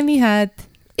us. Tiny hut.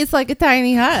 It's like a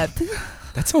tiny hut.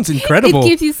 That sounds incredible. It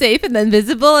keeps you safe and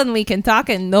invisible, and we can talk,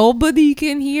 and nobody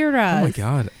can hear us. Oh my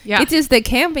god. Yeah. It is the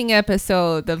camping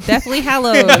episode of Deathly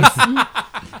Hallows.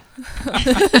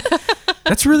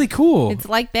 That's really cool. It's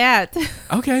like that.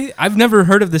 Okay, I've never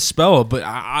heard of this spell, but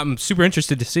I'm super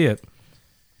interested to see it.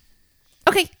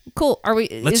 Okay, cool. Are we?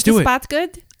 Let's is do the it. spot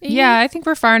good? Yeah, I think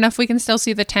we're far enough. We can still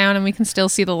see the town and we can still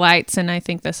see the lights, and I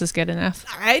think this is good enough.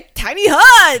 All right, tiny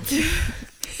hut.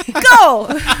 Go.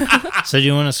 so do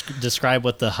you want to describe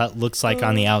what the hut looks like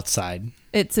on the outside?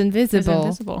 It's It's invisible.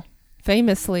 invisible.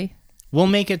 Famously. We'll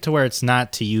make it to where it's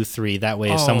not to you three. That way,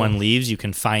 if Oh. someone leaves, you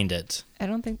can find it. I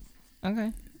don't think.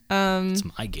 Okay. It's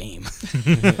my game.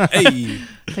 Hey.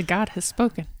 The god has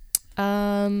spoken.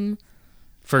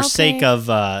 For Okay. sake of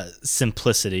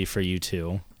simplicity for you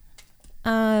two.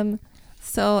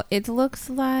 So it looks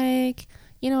like,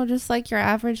 just like your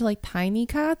average like tiny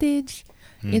cottage.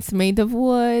 It's made of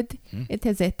wood. It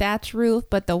has a thatch roof,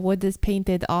 but the wood is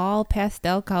painted all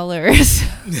pastel colors.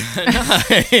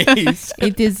 Nice.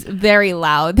 It is very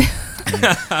loud.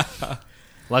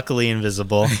 Luckily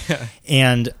invisible.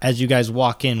 And as you guys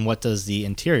walk in, what does the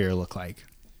interior look like?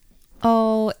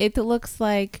 Oh, it looks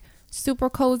like super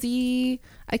cozy.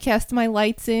 I cast my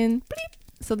lights in, bleep,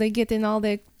 so they get in all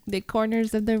the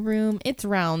corners of the room. It's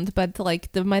round, but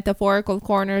like the metaphorical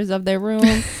corners of the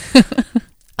room.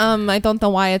 I don't know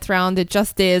why it's round. It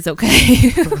just is,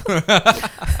 okay?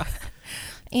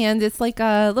 And it's like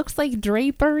looks like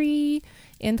drapery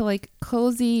and like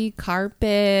cozy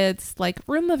carpets, like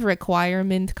room of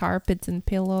requirement carpets and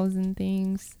pillows and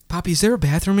things. Poppy, is there a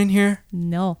bathroom in here?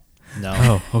 No. No.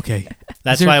 Oh, okay.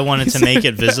 That's Is there- why I wanted to make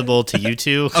it visible to you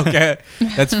two. Okay,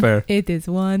 that's fair. It is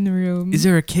one room. Is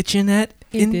there a kitchenette?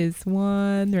 It is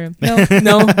one room. No,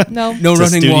 No, no. no It's a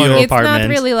running studio. water. It's not apartment.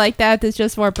 really like that. It's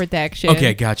just for protection.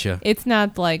 Okay, gotcha. It's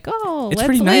not like, It's let's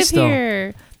pretty live nice, though.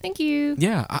 here. Thank you.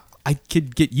 Yeah, I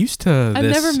could get used to I've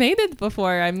this. never made it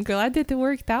before. I'm glad that it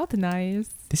worked out nice.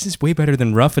 This is way better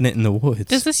than roughing it in the woods.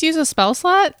 Does this use a spell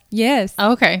slot? Yes.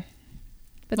 Okay.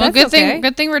 But Well, that's good okay. thing.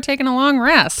 Good thing we're taking a long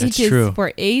rest. That's It is true.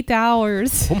 for 8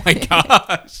 hours. Oh my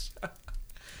gosh.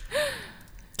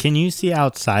 Can you see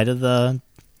outside of the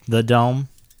dome?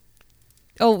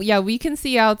 Oh, yeah, we can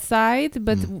see outside,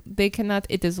 but they cannot.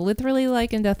 It is literally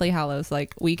like in Deathly Hallows.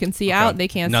 Like, we can see out, they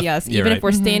can't see us. You're Even right. if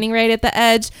we're standing right at the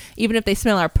edge, even if they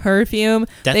smell our perfume,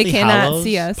 Deathly they cannot Hallows,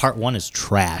 see us. Part 1 is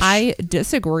trash. I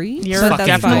disagree. You're but fucking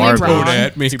that's fine. garbage. Wrong.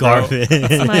 at me, It's garbage.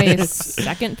 It's my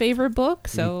second favorite book,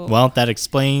 so Well, that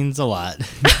explains a lot.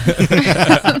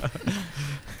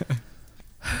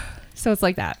 so it's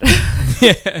like that.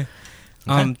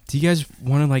 Yeah. Do you guys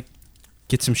want to like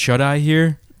get some shut eye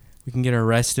here? We can get our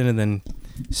rest in and then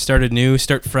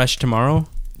start fresh tomorrow.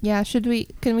 Yeah,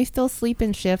 can we still sleep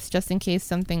in shifts just in case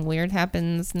something weird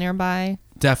happens nearby?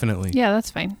 Definitely. Yeah, that's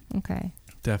fine. Okay.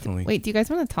 Definitely. Wait, do you guys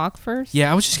want to talk first?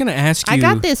 Yeah, I was just gonna ask you. I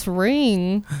got this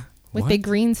ring. with What? a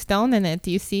green stone in it.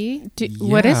 Do you see?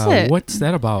 What is Yeah, it? What's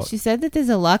that about? She said that there's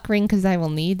a luck ring because I will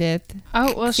need it.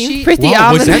 Oh, well, Seems pretty Whoa,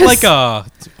 ominous. was that like a?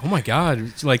 Oh my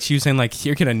god! Like she was saying, like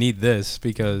you're gonna need this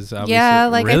because obviously, Yeah,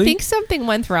 like really? I think something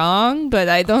went wrong, but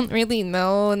I don't really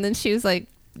know. And then she was like,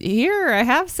 "Here, I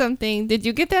have something. Did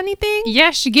you get anything?"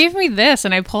 Yeah, she gave me this,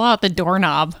 and I pull out the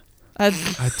doorknob. Uh,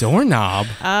 a doorknob.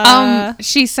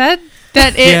 She said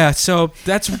that it. Yeah, so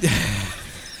that's you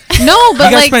No, but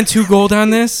gotta like, spend 2 gold on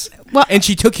this. Well- and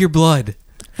she took your blood.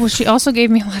 well, she also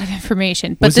gave me a lot of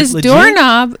information. But Was it this legit?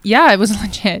 doorknob, yeah, it was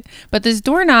legit. But this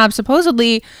doorknob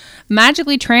supposedly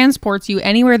magically transports you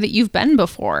anywhere that you've been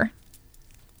before.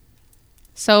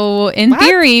 So in What?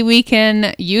 theory, we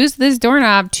can use this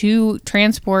doorknob to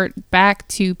transport back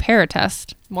to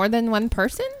Paratest. more than one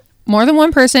person? More than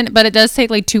one person, but it does take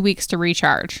like 2 weeks to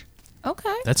recharge.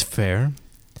 Okay. That's fair.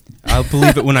 I'll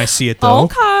believe it when I see it, though.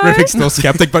 Okay. Rivik's still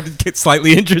skeptic, but gets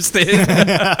slightly interested.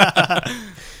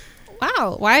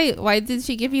 Wow. Why did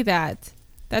she give you that?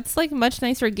 That's like a much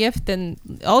nicer gift than,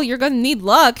 oh, you're going to need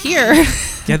luck here.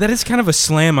 Yeah, that is kind of a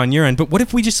slam on your end. But what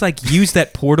if we just like use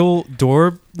that portal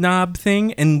doorknob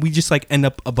thing and we just like end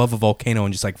up above a volcano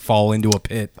and just like fall into a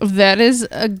pit? That is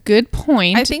a good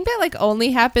point. I think that like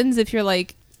only happens if you're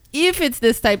like, if it's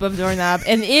this type of doorknob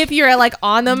and if you're like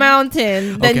on a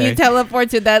mountain, then Okay. you teleport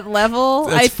to that level.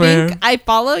 That's I fair. think I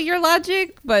follow your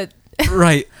logic, but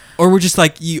Right. Or we're just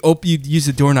like, you use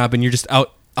the doorknob and you're just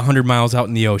out 100 miles out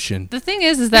in the ocean. the thing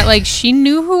is that like she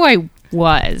knew who I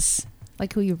was.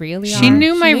 like who you really are. She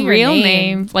knew my your real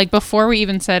name like before we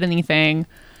even said anything.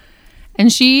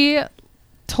 And she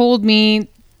told me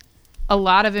a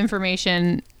lot of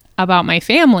information about my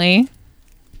family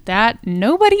that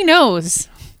nobody knows,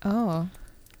 Oh,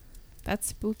 that's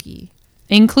spooky.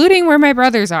 including where my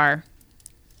brothers are.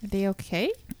 Are they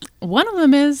okay? One of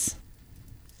them is,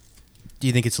 Do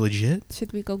you think it's legit?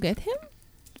 Should we go get him?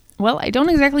 well, I don't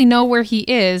exactly know where he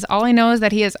is. All I know is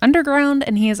that he is underground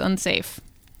and he is unsafe.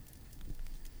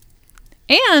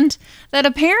 And that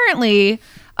apparently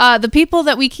the people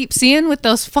that we keep seeing with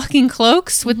those fucking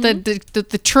cloaks with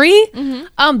the tree,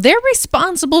 they're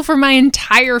responsible for my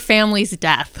entire family's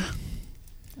death.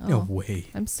 No way.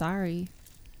 I'm sorry.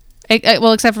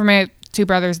 Well, except for my 2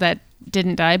 brothers that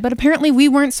didn't die, but apparently we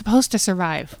weren't supposed to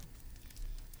survive.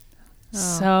 Oh.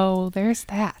 So there's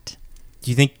that.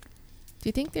 Do you think, Do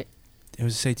you think that? I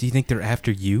was say, do you think they're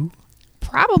after you?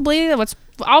 Probably what's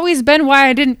always been why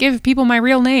I didn't give people my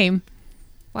real name.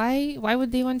 Why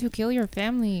would they want to kill your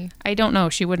family? I don't know.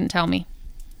 She wouldn't tell me.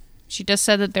 She just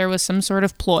said that there was some sort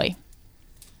of ploy.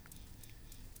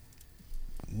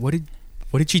 What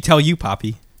did she tell you,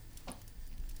 Poppy?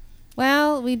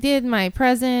 Well, we did my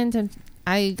present, and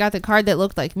I got the card that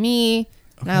looked like me,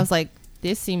 and I was like,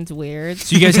 "This seems weird."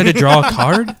 So you guys had to draw a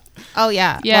card? Oh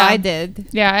yeah, Yeah. well, I did.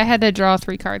 Yeah, I had to draw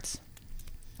 3 cards.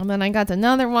 And then I got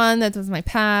another one that was my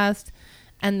past,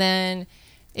 and then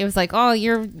it was like, "Oh,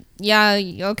 you're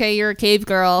a cave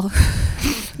girl."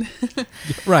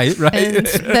 Right. And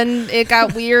then it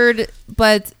got weird,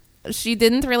 but she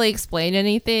didn't really explain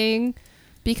anything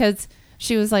because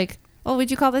she was like, "Oh,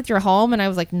 would you call that your home?" And I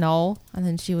was like, "No." And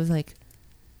then she was like,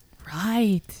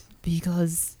 "Right,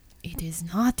 because it is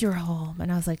not your home."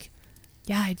 And I was like,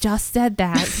 "Yeah, I just said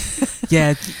that."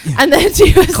 Yeah. And then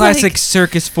she was Classic like,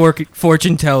 circus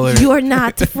fortune teller. "You are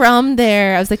not from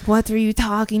there." I was like, "What are you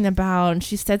talking about?" And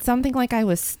she said something like I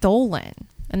was stolen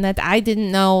and that I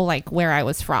didn't know like where I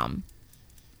was from.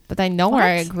 But I know where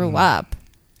I What? grew up.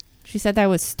 She said I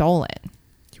was stolen,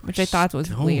 which I thought was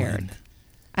Stolen. weird.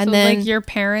 And So, then like, your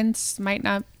parents might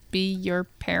not be your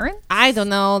parents? I don't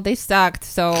know, they sucked.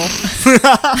 So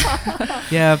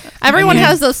Yeah. everyone I mean,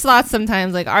 has those thoughts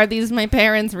sometimes. Like, are these my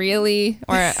parents really?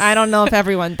 Or I don't know if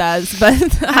everyone does, but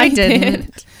I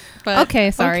didn't. did. But,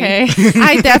 Okay, sorry. Okay.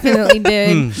 I definitely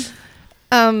did.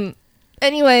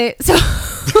 Anyway, so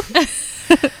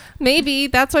maybe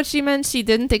that's what she meant. She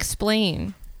didn't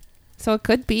explain. So it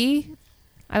could be.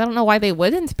 I don't know why they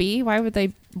wouldn't be. Why would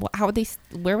they? How would they?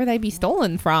 Where would I be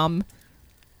stolen from?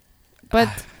 But,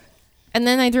 and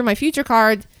then I drew my future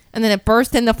card, and then it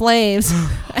burst into flames,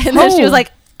 and then she was Oh.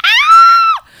 like,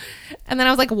 "Ah!" And then I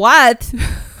was like, "What?"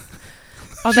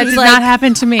 Oh, that was did like- not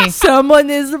happen to me. Someone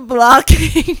is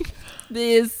blocking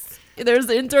this. There's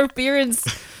interference.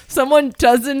 Someone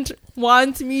doesn't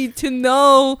want me to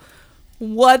know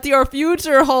what your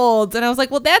future holds. And I was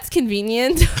like, well, that's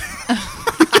convenient.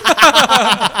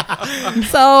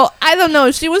 So I don't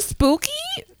know. She was spooky.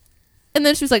 And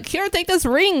then she was like, here, take this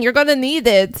ring. You're going to need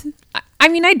it. I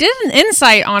mean, I did an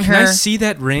insight on Can her. I see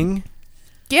that ring?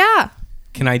 Yeah.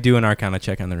 Can I do an Arcana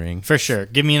check on the ring? For sure.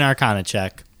 Give me an Arcana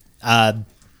check.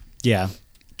 Yeah.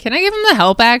 Can I give him the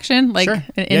help action? Like Sure.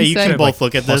 an Yeah, you insight? can both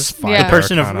look at plus this. 5 Yeah. The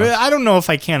person of Arcana. I don't know if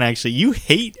I can actually. You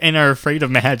hate and are afraid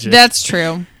of magic. That's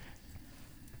true.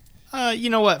 You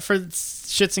know what? For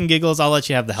shits and giggles, I'll let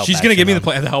you have the help. She's gonna give me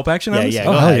action the help action. on on this. this? Yeah,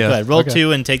 Oh, go hell ahead. yeah. Go ahead. Roll Okay.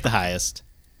 2 and take the highest.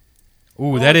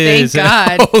 Ooh, that thank is.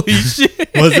 God. Holy shit.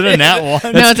 Was it a nat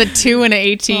 1? No, it's a 2 and an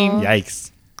 18. Yikes.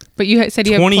 But you said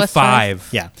you have plus 5. 25.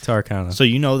 Yeah. To Arcana. So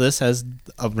you know this as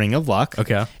a ring of luck.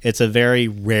 Okay. It's a very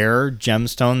rare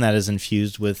gemstone that is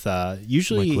infused with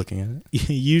usually Like looking at it.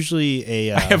 usually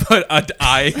a I have an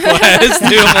eyeglass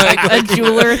too. I'm like, A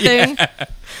jeweler thing.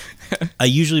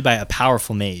 usually by a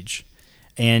powerful mage,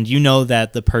 and you know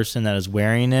that the person that is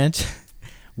wearing it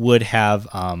would have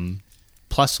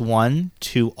 +1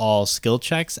 to all skill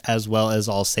checks as well as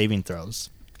all saving throws,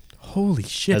 holy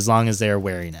shit. as long as they are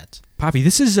wearing it. Poppy,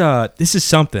 this is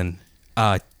something.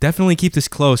 Definitely keep this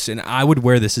close, and I would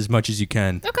wear this as much as you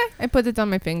can. Okay, I put it on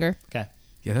my finger. Okay.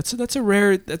 Yeah, that's a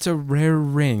rare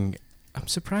ring. I'm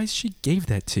surprised she gave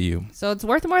that to you. So it's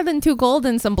worth more than 2 gold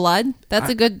and some blood.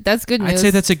 That's good news. I'd say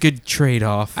that's a good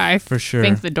trade-off. I for sure.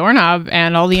 think the doorknob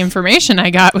and all the information I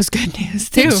got was good news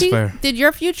too. Did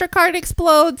your future card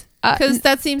explode? Because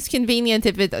that seems convenient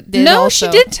if it did. No, also.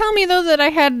 she did tell me though that I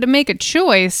had to make a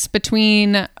choice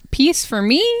between peace for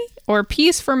me or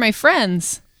peace for my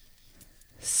friends.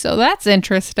 So that's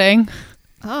interesting.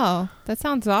 Oh, that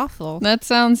sounds awful. That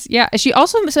sounds, yeah. She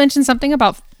also mentioned something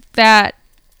about that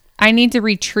I need to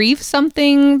retrieve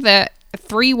something, that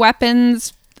 3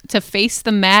 weapons to face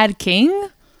the Mad King.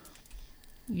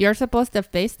 You're supposed to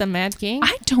face the Mad King?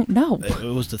 I don't know.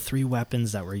 It was the 3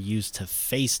 weapons that were used to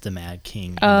face the Mad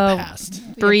King in the past. You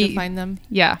have Bree- to find them.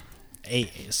 Yeah,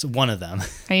 So one of them.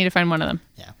 I need to find one of them.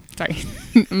 Yeah. Sorry.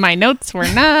 My notes were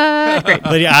not great.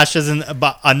 Lady Asha's in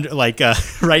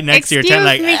right next to your tent,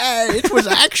 like, Excuse me. it was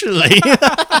actually.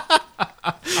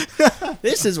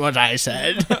 This is what I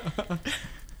said.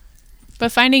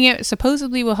 But finding it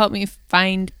supposedly will help me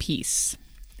find peace.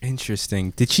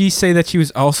 Interesting. Did she say that she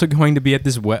was also going to be at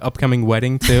this upcoming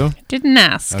wedding too? Didn't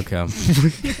ask. Okay.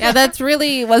 Yeah, that's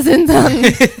really wasn't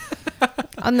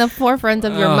on the forefront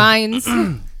of your minds.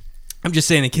 I'm just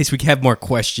saying in case we have more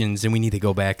questions and we need to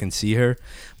go back and see her.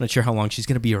 I'm not sure how long she's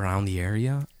going to be around the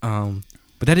area.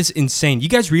 But that is insane. You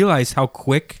guys realize how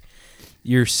quick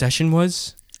your session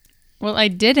was? Well, I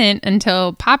didn't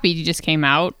until Poppy just came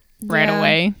out right Yeah.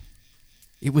 away.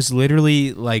 It was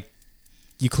literally like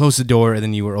you closed the door and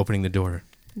then you were opening the door.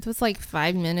 It was like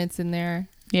 5 minutes in there.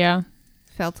 Yeah.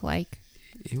 Felt like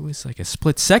It was like a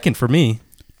split second for me.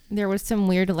 there was some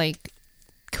weird like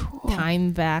Cool.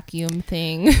 time vacuum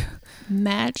thing.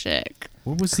 Magic.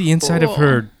 What was the inside of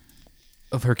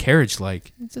her carriage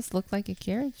like? It just looked like a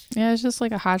carriage. Yeah, it's just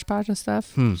like a hodgepodge of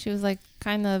stuff. She was like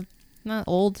kind of not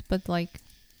old, but like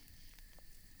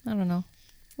I don't know,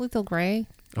 little gray.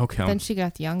 Okay. Then she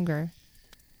got younger.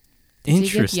 Did she get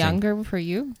Interesting. younger for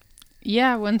you?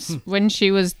 Yeah, when she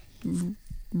was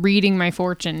reading my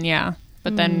fortune, yeah.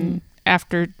 But then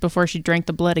before she drank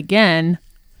the blood again,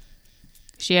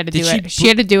 she had to Did do she it. She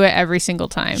had to do it every single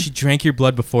time. She drank your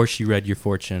blood before she read your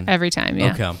fortune. Every time,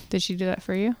 yeah. Okay. Did she do that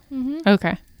for you? Mm-hmm.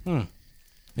 Okay.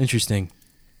 Interesting.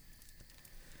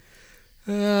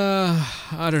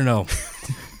 I don't know.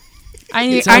 I It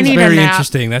need sounds a very nap.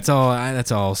 interesting. That's all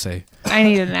I'll say. I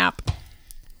need a nap.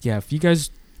 Yeah, if you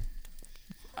guys,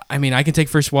 I mean, I can take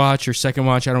first watch or second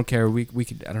watch. I don't care. We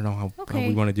could. I don't know how Okay.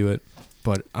 we want to do it,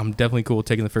 but I'm definitely cool with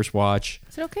taking the first watch.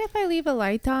 Is it okay if I leave a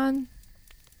light on?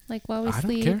 Like while we I don't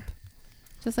sleep? care.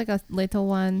 Just like a little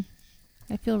one.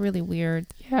 I feel really weird.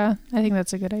 Yeah, I think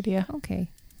that's a good idea. Okay.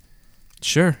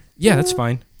 Sure. Yeah, that's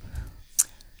fine.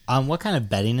 What kind of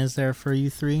bedding is there for you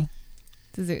 3?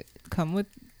 Does it come with?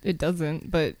 It doesn't,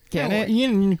 but can it?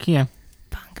 You can.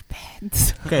 Bunk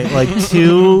beds. Okay, like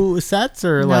 2 sets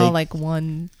or No, like like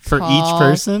one for tall. each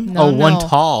person? No, one no.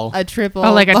 tall. A triple.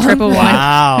 Oh, like a bunk triple bed. one.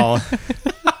 Wow.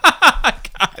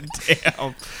 Damn.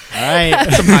 All right.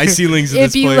 Some high ceilings in If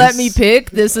this you place. let me pick,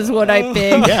 this is what I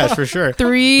pick. Yeah, for sure.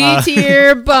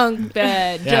 3-tier bunk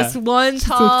bed. yeah. Just one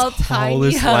tall, tiny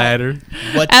Tallest hut. ladder.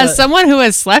 What As someone who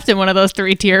has slept in one of those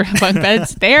 3-tier bunk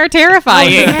beds, they are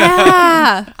terrifying.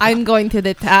 Yeah. I'm going to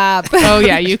the top. Oh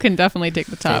yeah, you can definitely take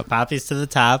the Okay, top. Poppy's to the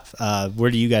top.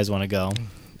 Where do you guys want to go?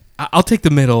 I'll take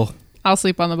the middle. I'll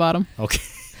sleep on the bottom. Okay.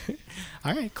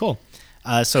 All right, cool.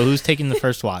 So who's taking the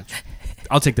first watch?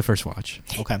 I'll take the first watch.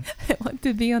 Okay. I want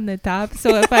to be on the top,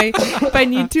 so if I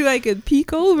need to, I could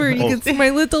peek over. You can see my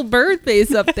little bird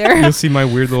face up there. You'll see my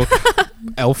weird little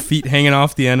elf feet hanging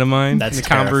off the end of mine. That's the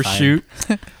Converse terrifying.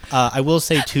 shoot. I will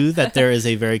say too that there is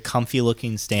a very comfy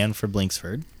looking stand for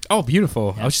Blinksford. Oh,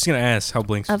 beautiful. I was just going to ask how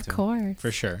Blinks Of would do. course. For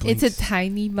sure. It's a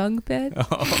tiny bunk bed,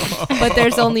 but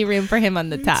there's only room for him on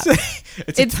the top.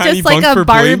 It's a It's tiny just like bunk a for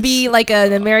Barbie, Blinks. like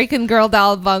an American Girl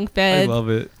doll bunk I bed. love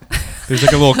it. There's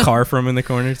like a little car for him in the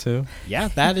corner, too. Yeah,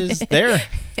 that is there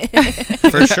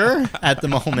for sure at the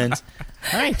moment.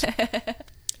 All right.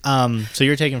 So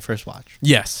you're taking first watch.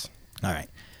 Yes. All right.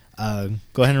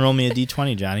 Go ahead and roll me a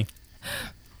d20, Johnny.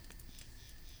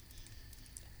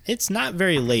 It's not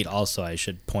very late also, I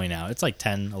should point out. It's like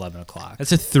 10, 11 o'clock.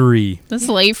 That's a 3. This is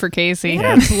late for Casey.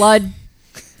 Our blood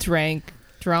drunk.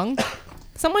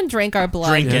 Someone drank our blood.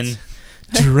 Drinking.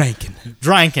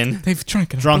 Drinking. They've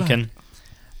drank Drunken.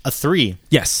 A 3.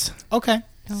 Yes. Okay.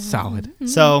 Solid.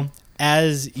 So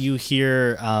as you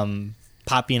hear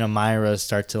Poppy and Amira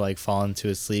start to like fall into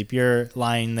a sleep, you're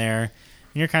lying there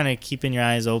and you're kind of keeping your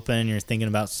eyes open. You're thinking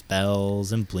about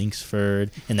spells and Blinksford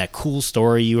and that cool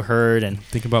story you heard. And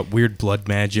Think about weird blood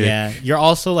magic. yeah, you're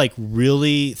also like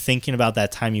really thinking about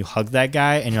that time you hugged that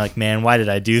guy and you're like, man, why did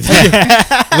I do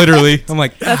that? Literally. I'm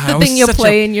like, That's I the was thing you'll such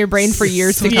play in your brain for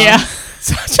years to come. Yeah.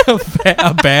 Such a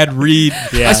bad read.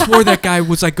 Yeah. I swore that guy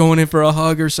was like going in for a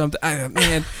hug or something.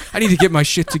 Man, I need to get my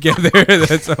shit together.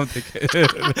 That's what I'm thinking.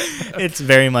 It's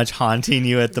very much haunting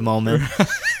you at the moment.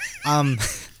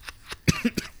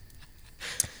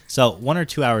 So 1 or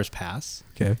 2 hours pass.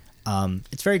 Okay.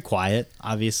 It's very quiet.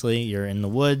 Obviously, you're in the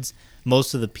woods.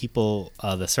 Most of the people,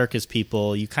 the circus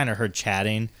people, you kind of heard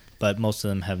chatting, but most of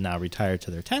them have now retired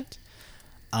to their tent.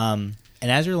 And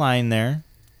as you're lying there,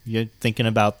 you're thinking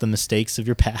about the mistakes of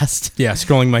your past. Yeah,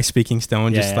 scrolling my speaking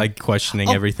stone, Yeah, just yeah. like questioning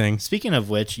Oh. everything. Speaking of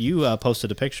which, you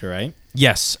posted a picture, right?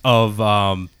 Yes, of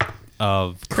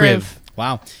Kriv.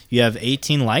 Wow. You have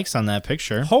 18 likes on that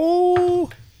picture. Oh,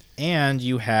 And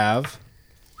you have...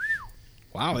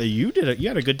 Wow, you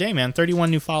had a good day, man.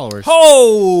 31 new followers.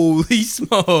 holy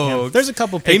smokes! Yeah, there's a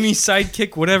couple pictures. Amy's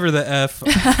sidekick, whatever the f,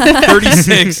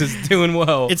 36 is doing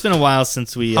well. It's been a while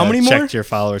since we How many checked more? your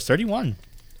followers. 31.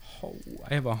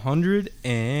 I have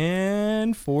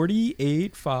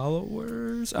 148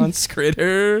 followers on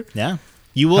Skritter. Yeah.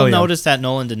 You will Hell yeah. notice that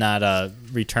Nolan did not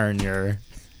return your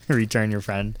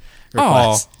friend Oh,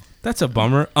 request. that's a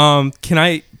bummer. Can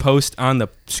I post on the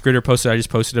Skritter post that I just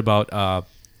posted about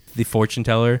the fortune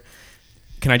teller?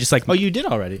 Can I just like? Oh, you did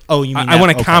already. Oh, you mean I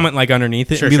want to okay. comment like underneath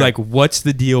it Sure, and be sure. like, "What's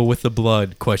the deal with the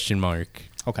blood?" Question mark.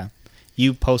 Okay.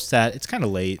 You post that. It's kind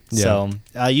of late. Yeah.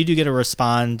 So you do get a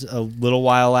respond a little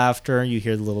while after. You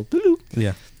hear the little doo-doo.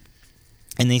 Yeah.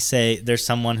 And they say there's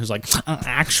someone who's like,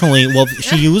 actually, well,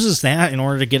 she uses that in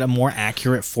order to get a more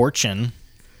accurate fortune.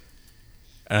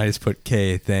 And I just put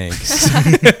K. Thanks.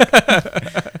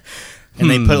 And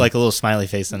they put like a little smiley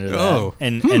face under that. Oh.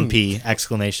 And NP,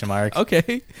 exclamation mark.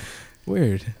 Okay.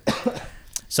 Weird.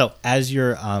 So as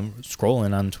you're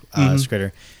scrolling on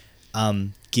Skritter,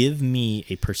 give me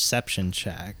a perception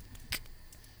check.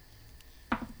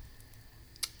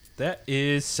 That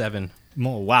is 7.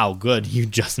 Oh, wow, good. You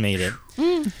just made it.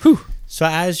 So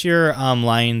as you're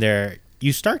lying there,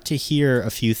 you start to hear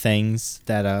a few things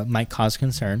that might cause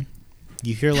concern.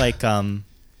 You hear like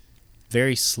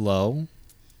very slow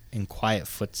and quiet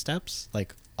footsteps,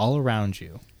 like all around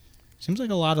you. Seems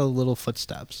like a lot of little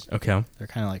footsteps. Okay. They're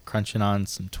kind of like crunching on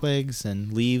some twigs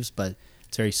and leaves, but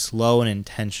it's very slow and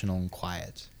intentional and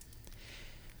quiet.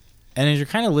 And as you're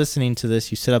kind of listening to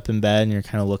this, you sit up in bed and you're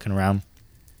kind of looking around,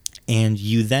 and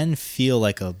you then feel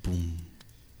like a boom,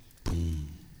 boom,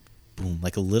 boom,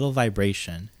 like a little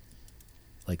vibration,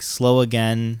 like slow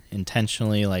again,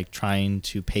 intentionally, like trying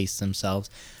to pace themselves,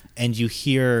 and you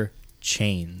hear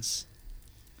chains.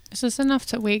 Is this enough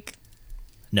to wake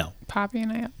No, Poppy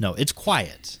and I up? no, it's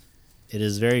quiet. It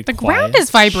is very The quiet. ground is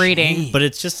vibrating. But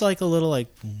it's just like a little like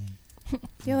boom.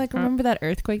 Yeah, like remember that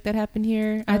earthquake that happened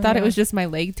here? I thought it yeah. was just my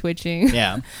leg twitching.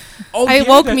 Yeah. Oh, It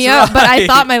woke me up, but I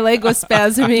thought my leg was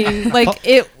spasming. Like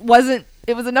it wasn't.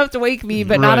 It was enough to wake me,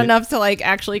 but not Right. enough to like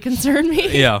actually concern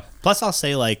me. Yeah. Plus, I'll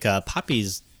say like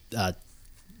Poppy's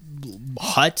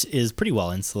hut is pretty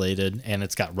well insulated, and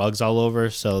it's got rugs all over,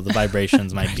 so the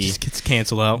vibrations might be. Just gets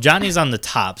canceled out. Johnny's on the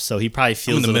top, so he probably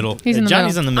feels in the a little- middle. He's in the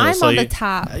Johnny's middle. on the middle. I'm so on the you-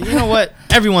 top. You know what?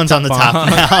 Everyone's on the top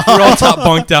now. We're all top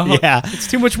bunked out. Yeah. It's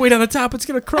too much weight on the top. It's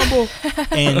gonna crumble.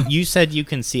 And you said you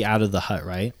can see out of the hut,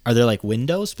 right? Are there like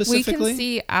windows We specifically? can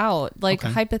see out. Like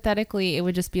Okay. hypothetically, it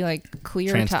would just be like clear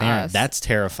to Transparent. us. That's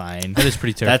terrifying. That is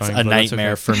pretty That's terrifying. a but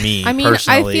nightmare okay. for me. I mean, I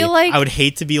personally. feel like- I would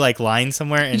hate to be like lying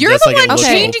somewhere and You're just the like it one looks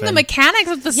changing the open.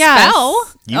 mechanics of the Yes. spell.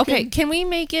 You Okay, can- can we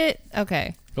make it?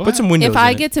 Okay, Go Put ahead. some windows. if I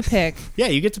in it. get to pick, Yeah,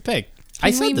 you get to pick. I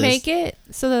can said we this. make it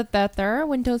so that there are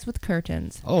windows with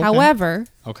curtains? Oh, okay. However,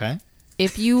 Okay.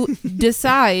 if you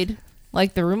decide,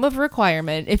 like the room of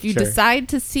requirement, if you Sure. decide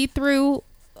to see through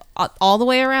all the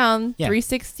way around, Yeah.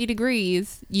 360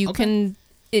 degrees,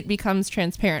 it becomes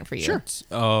transparent for you. Sure.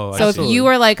 Oh, So absolutely. if you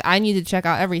are like, I need to check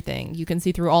out everything, you can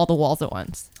see through all the walls at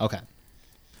once. Okay.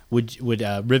 Would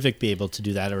Rivik be able to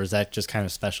do that, or is that just kind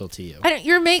of special to you?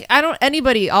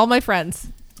 Anybody, all my friends.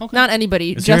 Okay. Not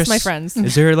anybody, Is there just a my s- friends.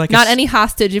 Is there like Not any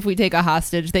hostage. If we take a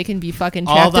hostage, they can be fucking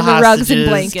All trapped the in the rugs and hostages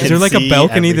blankets. Is there like a see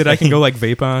balcony that I can everything. go like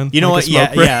vape on? You know Like what? a Yeah,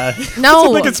 smoke break? yeah. No,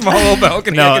 like a small little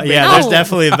balcony. No, I can yeah. vape No. There's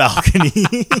definitely a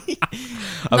balcony.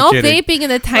 I'm no kidding. vaping in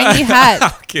the tiny hut.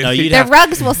 I'm kidding. No, you'd The have-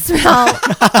 rugs will smell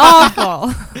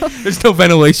awful. There's no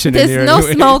ventilation in There's here. no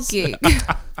anyways. smoking.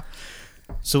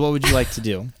 So what would you like to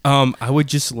do? I would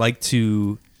just like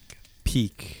to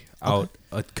peek out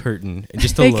a curtain and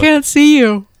just to look. can't see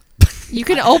you. You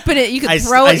can open it. You can I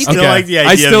throw I it. You still can, like the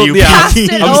I idea still- of you yeah. Cast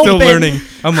peeking. it I'm still open. learning.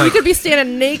 I'm you like, could be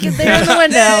standing naked there in the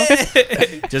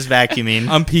window. Just vacuuming.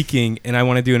 I'm peeking and I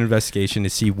want to do an investigation to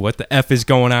see what the F is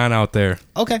going on out there.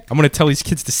 Okay. I'm going to tell these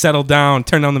kids to settle down,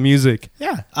 turn down the music.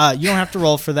 Yeah. You don't have to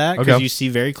roll for that because Okay. you see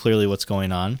very clearly what's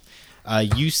going on.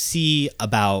 You see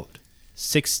about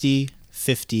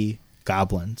 50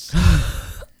 goblins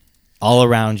all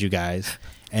around you guys.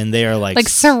 And they are Like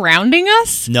surrounding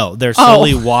us? No, they're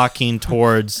slowly walking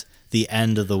towards the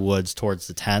end of the woods, towards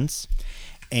the tents.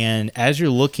 And as you're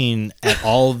looking at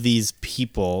all of these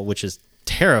people, which is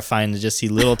terrifying to just see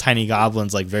little tiny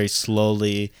goblins like very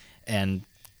slowly and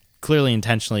clearly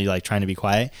intentionally like trying to be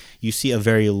quiet, you see a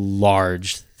very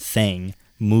large thing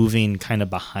moving kind of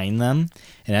behind them.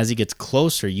 And as he gets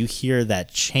closer, you hear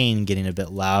that chain getting a bit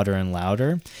louder and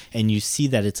louder. And you see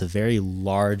that it's a very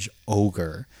large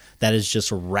ogre that is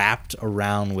just wrapped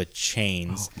around with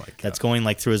chains. Oh my God. That's going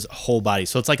like through his whole body.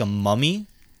 So it's like a mummy,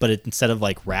 but instead of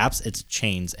like wraps, it's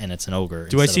chains and it's an ogre.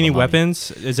 Do I instead see of a any mummy.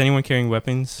 weapons? Is anyone carrying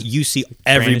weapons? You see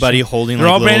everybody Brandishing? holding They're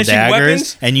like all little brandishing daggers,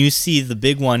 weapons? and you see the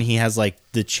big one. He has like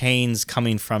the chains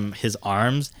coming from his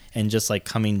arms and just like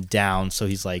coming down. So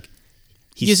he's like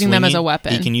he's Using them as a swinging.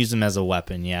 weapon. He can use them as a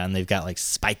weapon, yeah. And they've got like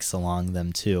spikes along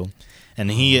them too.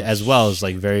 And he as well is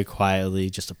like very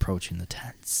quietly just approaching the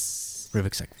tents.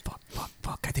 Rivik's like,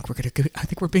 fuck. I think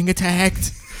we're being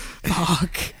attacked.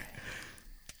 Fuck.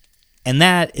 And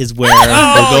that is where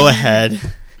we'll go ahead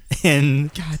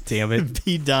and God damn it.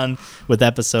 be done with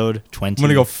episode 20. I'm going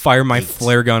to go fire my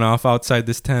flare gun off outside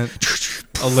this tent.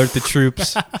 Alert the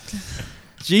troops.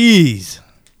 Jeez.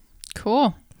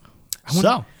 Cool.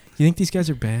 So, You think these guys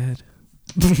are bad?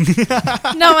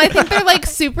 No, I think they're like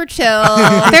super chill.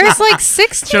 There's like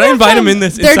 16 Should I of invite them. them in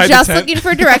this They're inside just the tent? looking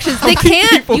for directions. They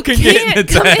can't. people You can get in can't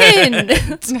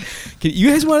the come in.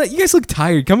 You guys look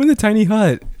tired. Come in the tiny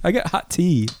hut. I got hot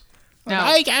tea. No.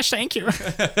 hi, gosh, thank you.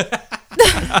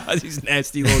 These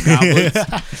nasty little goblins.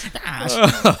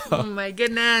 Oh my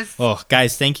goodness. Oh,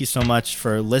 guys, thank you so much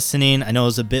for listening. I know it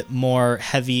was a bit more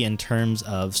heavy in terms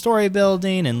of story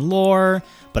building and lore,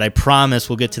 but I promise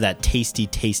we'll get to that tasty,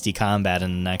 tasty combat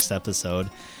in the next episode.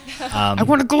 I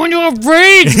want to go into a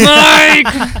rage,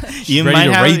 Mike. You ready might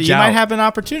to have rage you out. might have an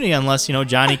opportunity unless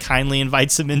Johnny kindly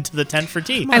invites him into the tent for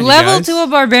tea. I you leveled guys. to a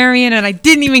barbarian and I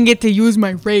didn't even get to use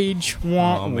my rage.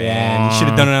 Oh, man. You should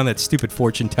have done it on that stupid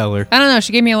fortune teller. I don't know.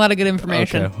 She gave me a lot of good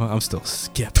information. Okay, well, I'm still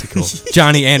skeptical.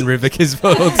 Johnny and Rivik is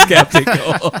both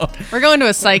skeptical. We're going to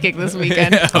a psychic this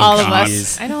weekend. All of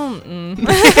us. I don't.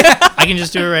 I can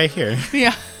just do it right here.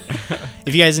 Yeah.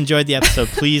 If you guys enjoyed the episode,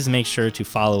 please make sure to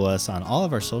follow us on all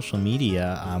of our social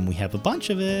media. We have a bunch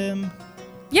of them.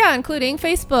 Yeah, including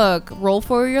Facebook, Roll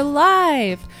for Your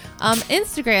Life,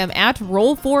 Instagram at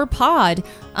Roll4Pod.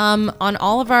 On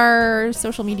all of our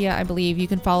social media, I believe you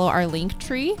can follow our link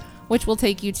tree, which will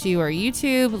take you to our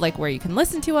YouTube, like where you can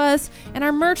listen to us, and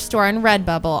our merch store on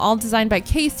Redbubble, all designed by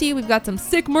Casey. We've got some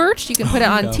sick merch. You can put it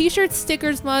on yeah. t-shirts,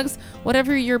 stickers, mugs,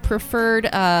 whatever your preferred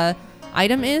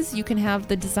item is. You can have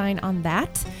the design on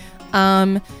that.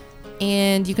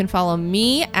 And you can follow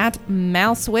me at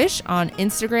Mousewish on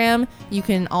Instagram. You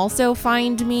can also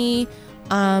find me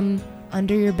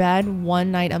under your bed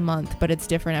one night a month, but it's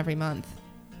different every month.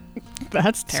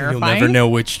 That's So you'll terrifying. never know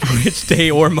which day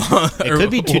or month. It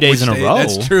could be 2 days in a row.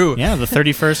 That's true. Yeah, the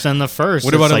 31st and the 1st.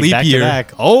 What about It's a like leap back to year?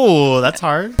 back. Oh, that's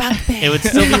hard. It would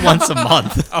still be once a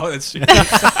month. Oh, that's true.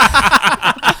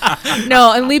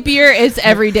 No, and leap year is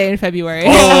every day in February.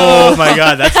 Oh my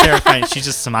god, that's terrifying. She's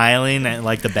just smiling at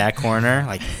like the back corner,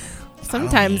 like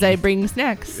Sometimes I bring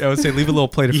snacks. I would say leave a little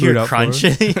plate of you food hear out for her.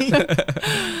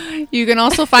 crunching. You can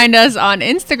also find us on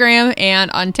Instagram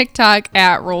and on TikTok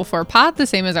at Roll4Pod, the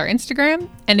same as our Instagram.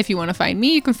 And if you want to find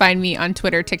me, you can find me on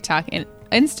Twitter, TikTok, and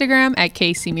Instagram at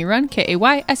KSeeMeRun,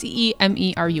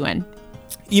 KAYSEEMERUN.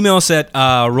 Email us at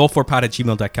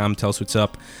roll4pod@gmail.com. Tell us what's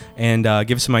up and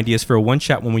give us some ideas for a one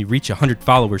shot when we reach 100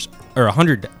 followers or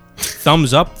 100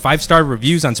 thumbs up, 5-star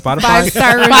reviews on Spotify.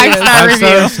 5-star reviews. 5-star Five review.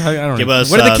 stars? I don't Give know.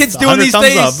 us, What are the kids doing 100 these thumbs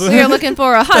days? up. We're looking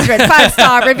for 100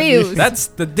 5-star reviews. That's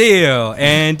the deal.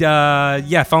 And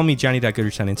follow me,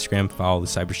 Johnny.Goodrich on Instagram. Follow the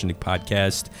Cyber Shindig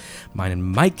podcast. Mine and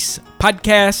Mike's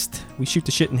podcast. We shoot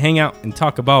the shit and hang out and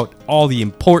talk about all the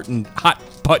important hot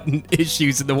button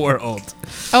issues in the world.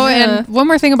 Oh, and one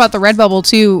more thing about the Redbubble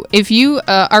too. If you,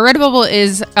 our Redbubble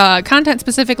is content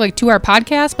specific, like to our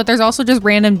podcast, but there's also just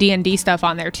random D&D stuff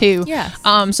on there too. Yes.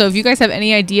 So if you guys have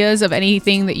any ideas of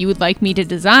anything that you would like me to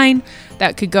design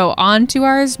that could go on to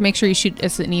ours, make sure you shoot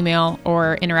us an email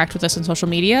or interact with us on social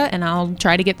media, and I'll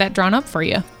try to get that drawn up for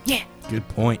you. Yeah. Good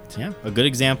point. Yeah, a good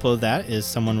example of that is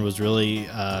someone was really,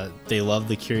 they love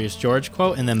the Curious George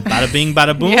quote, and then bada bing,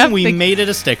 bada boom, Yep, we made it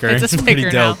a sticker. It's a Pretty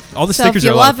sticker now. dope. All the So if stickers you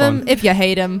are a lot love of fun. him, if you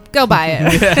hate him, go buy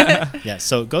it. Yeah,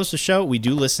 so it goes to show we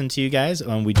do listen to you guys,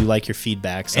 and we do like your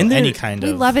feedback. So And then- any kind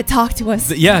We of love it. Talk to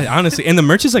us. Yeah, honestly. And the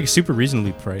merch is like super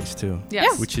reasonably priced too.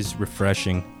 Yes. Which is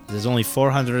refreshing. there's only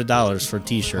 $400 for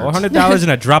t-shirts. $400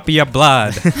 and a drop of your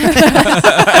blood.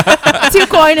 2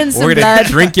 coin and some We're going blood.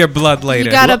 to drink your blood later.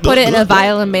 You gotta put it in a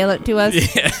vial and mail it to us.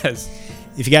 Yes.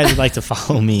 If you guys would like to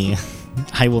follow me,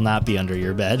 I will not be under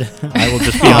your bed. I will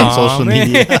just be on Aw, social man.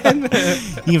 media.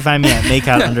 You can find me at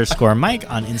makeout_Mike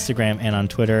on Instagram and on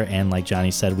Twitter. And like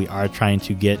Johnny said, we are trying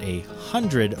to get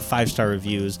 100 5-star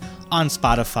reviews on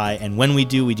Spotify. And when we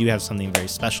do have something very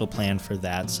special planned for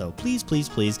that. So please, please,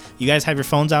 please, you guys have your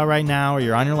phones out right now, or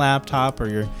you're on your laptop, or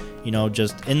you're,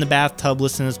 just in the bathtub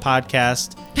listening to this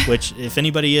podcast, which if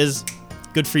anybody is,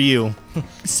 good for you.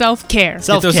 Self-care.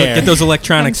 Self-care. Get those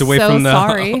electronics I'm away so from the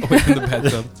sorry. away from the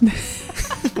bathtub.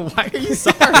 Why are you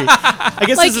sorry? I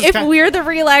guess Like this is if kind we're the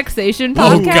relaxation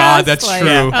Oh, podcast. God, that's like, true.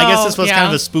 Yeah, I guess Oh, this was yeah. kind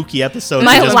of a spooky episode.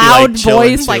 My to just be, loud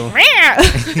chilling voice, to. like,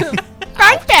 front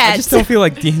I just don't feel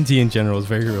like D&D in general is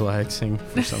very relaxing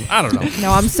for some. I don't know.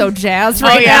 No, I'm so jazzed Oh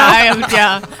right yeah, now. I am.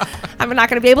 Yeah. I'm not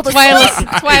gonna be able to.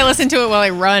 That's why I listen to it while I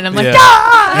run. I'm like,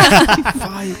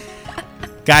 Yeah.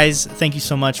 Guys, thank you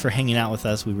so much for hanging out with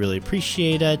us. We really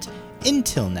appreciate it.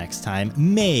 Until next time,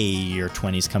 may your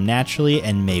 20s come naturally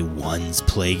and may ones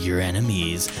plague your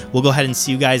enemies. We'll go ahead and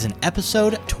see you guys in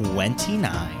episode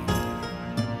 29.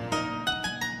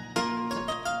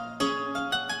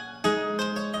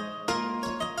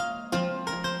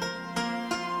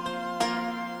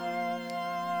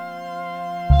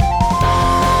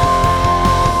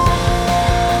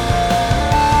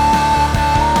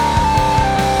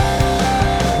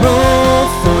 Roll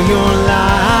for your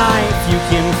life. You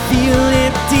can feel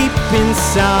it deep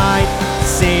inside.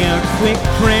 Say a quick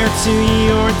prayer to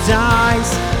your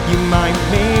dice. You might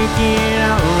make it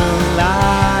out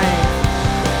alive.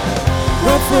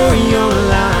 Roll for your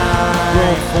life.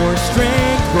 Roll for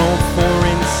strength. Roll for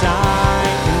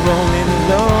insight. And rolling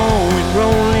low and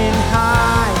rolling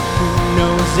high. Who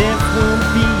knows if we'll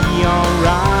be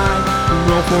alright?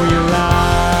 Roll for your life.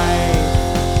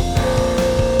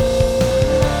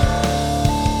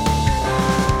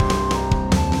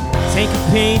 Take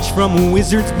a page from a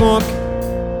wizard's book.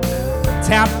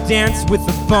 Tap dance with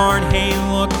the barn. Hey,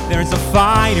 look, there's a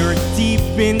fighter deep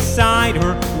inside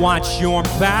her. Watch your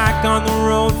back on the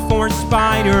road for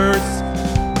spiders.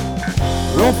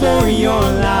 Roll for your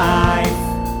life.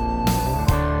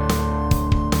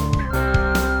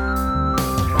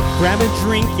 Grab a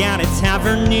drink at a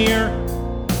tavern near.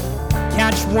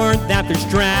 Catch word that there's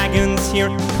dragons here,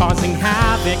 causing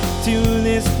havoc to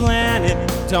this planet.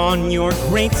 Don your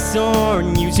great sword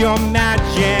and use your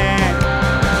magic.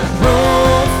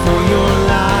 Roll for your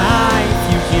life.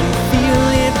 You can feel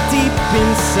it deep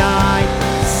inside.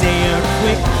 Say a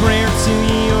quick prayer to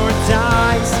your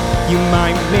dice. You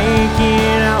might make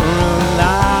it out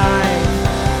alive.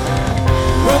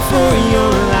 Roll for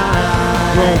your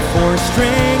life. Roll for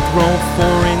strength. Roll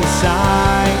for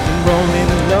insight. And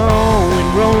rolling low and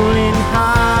rolling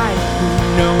high. Who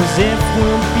knows if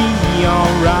we'll be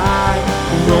alright?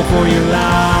 Roll for your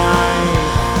life.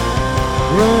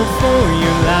 Roll for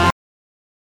your life.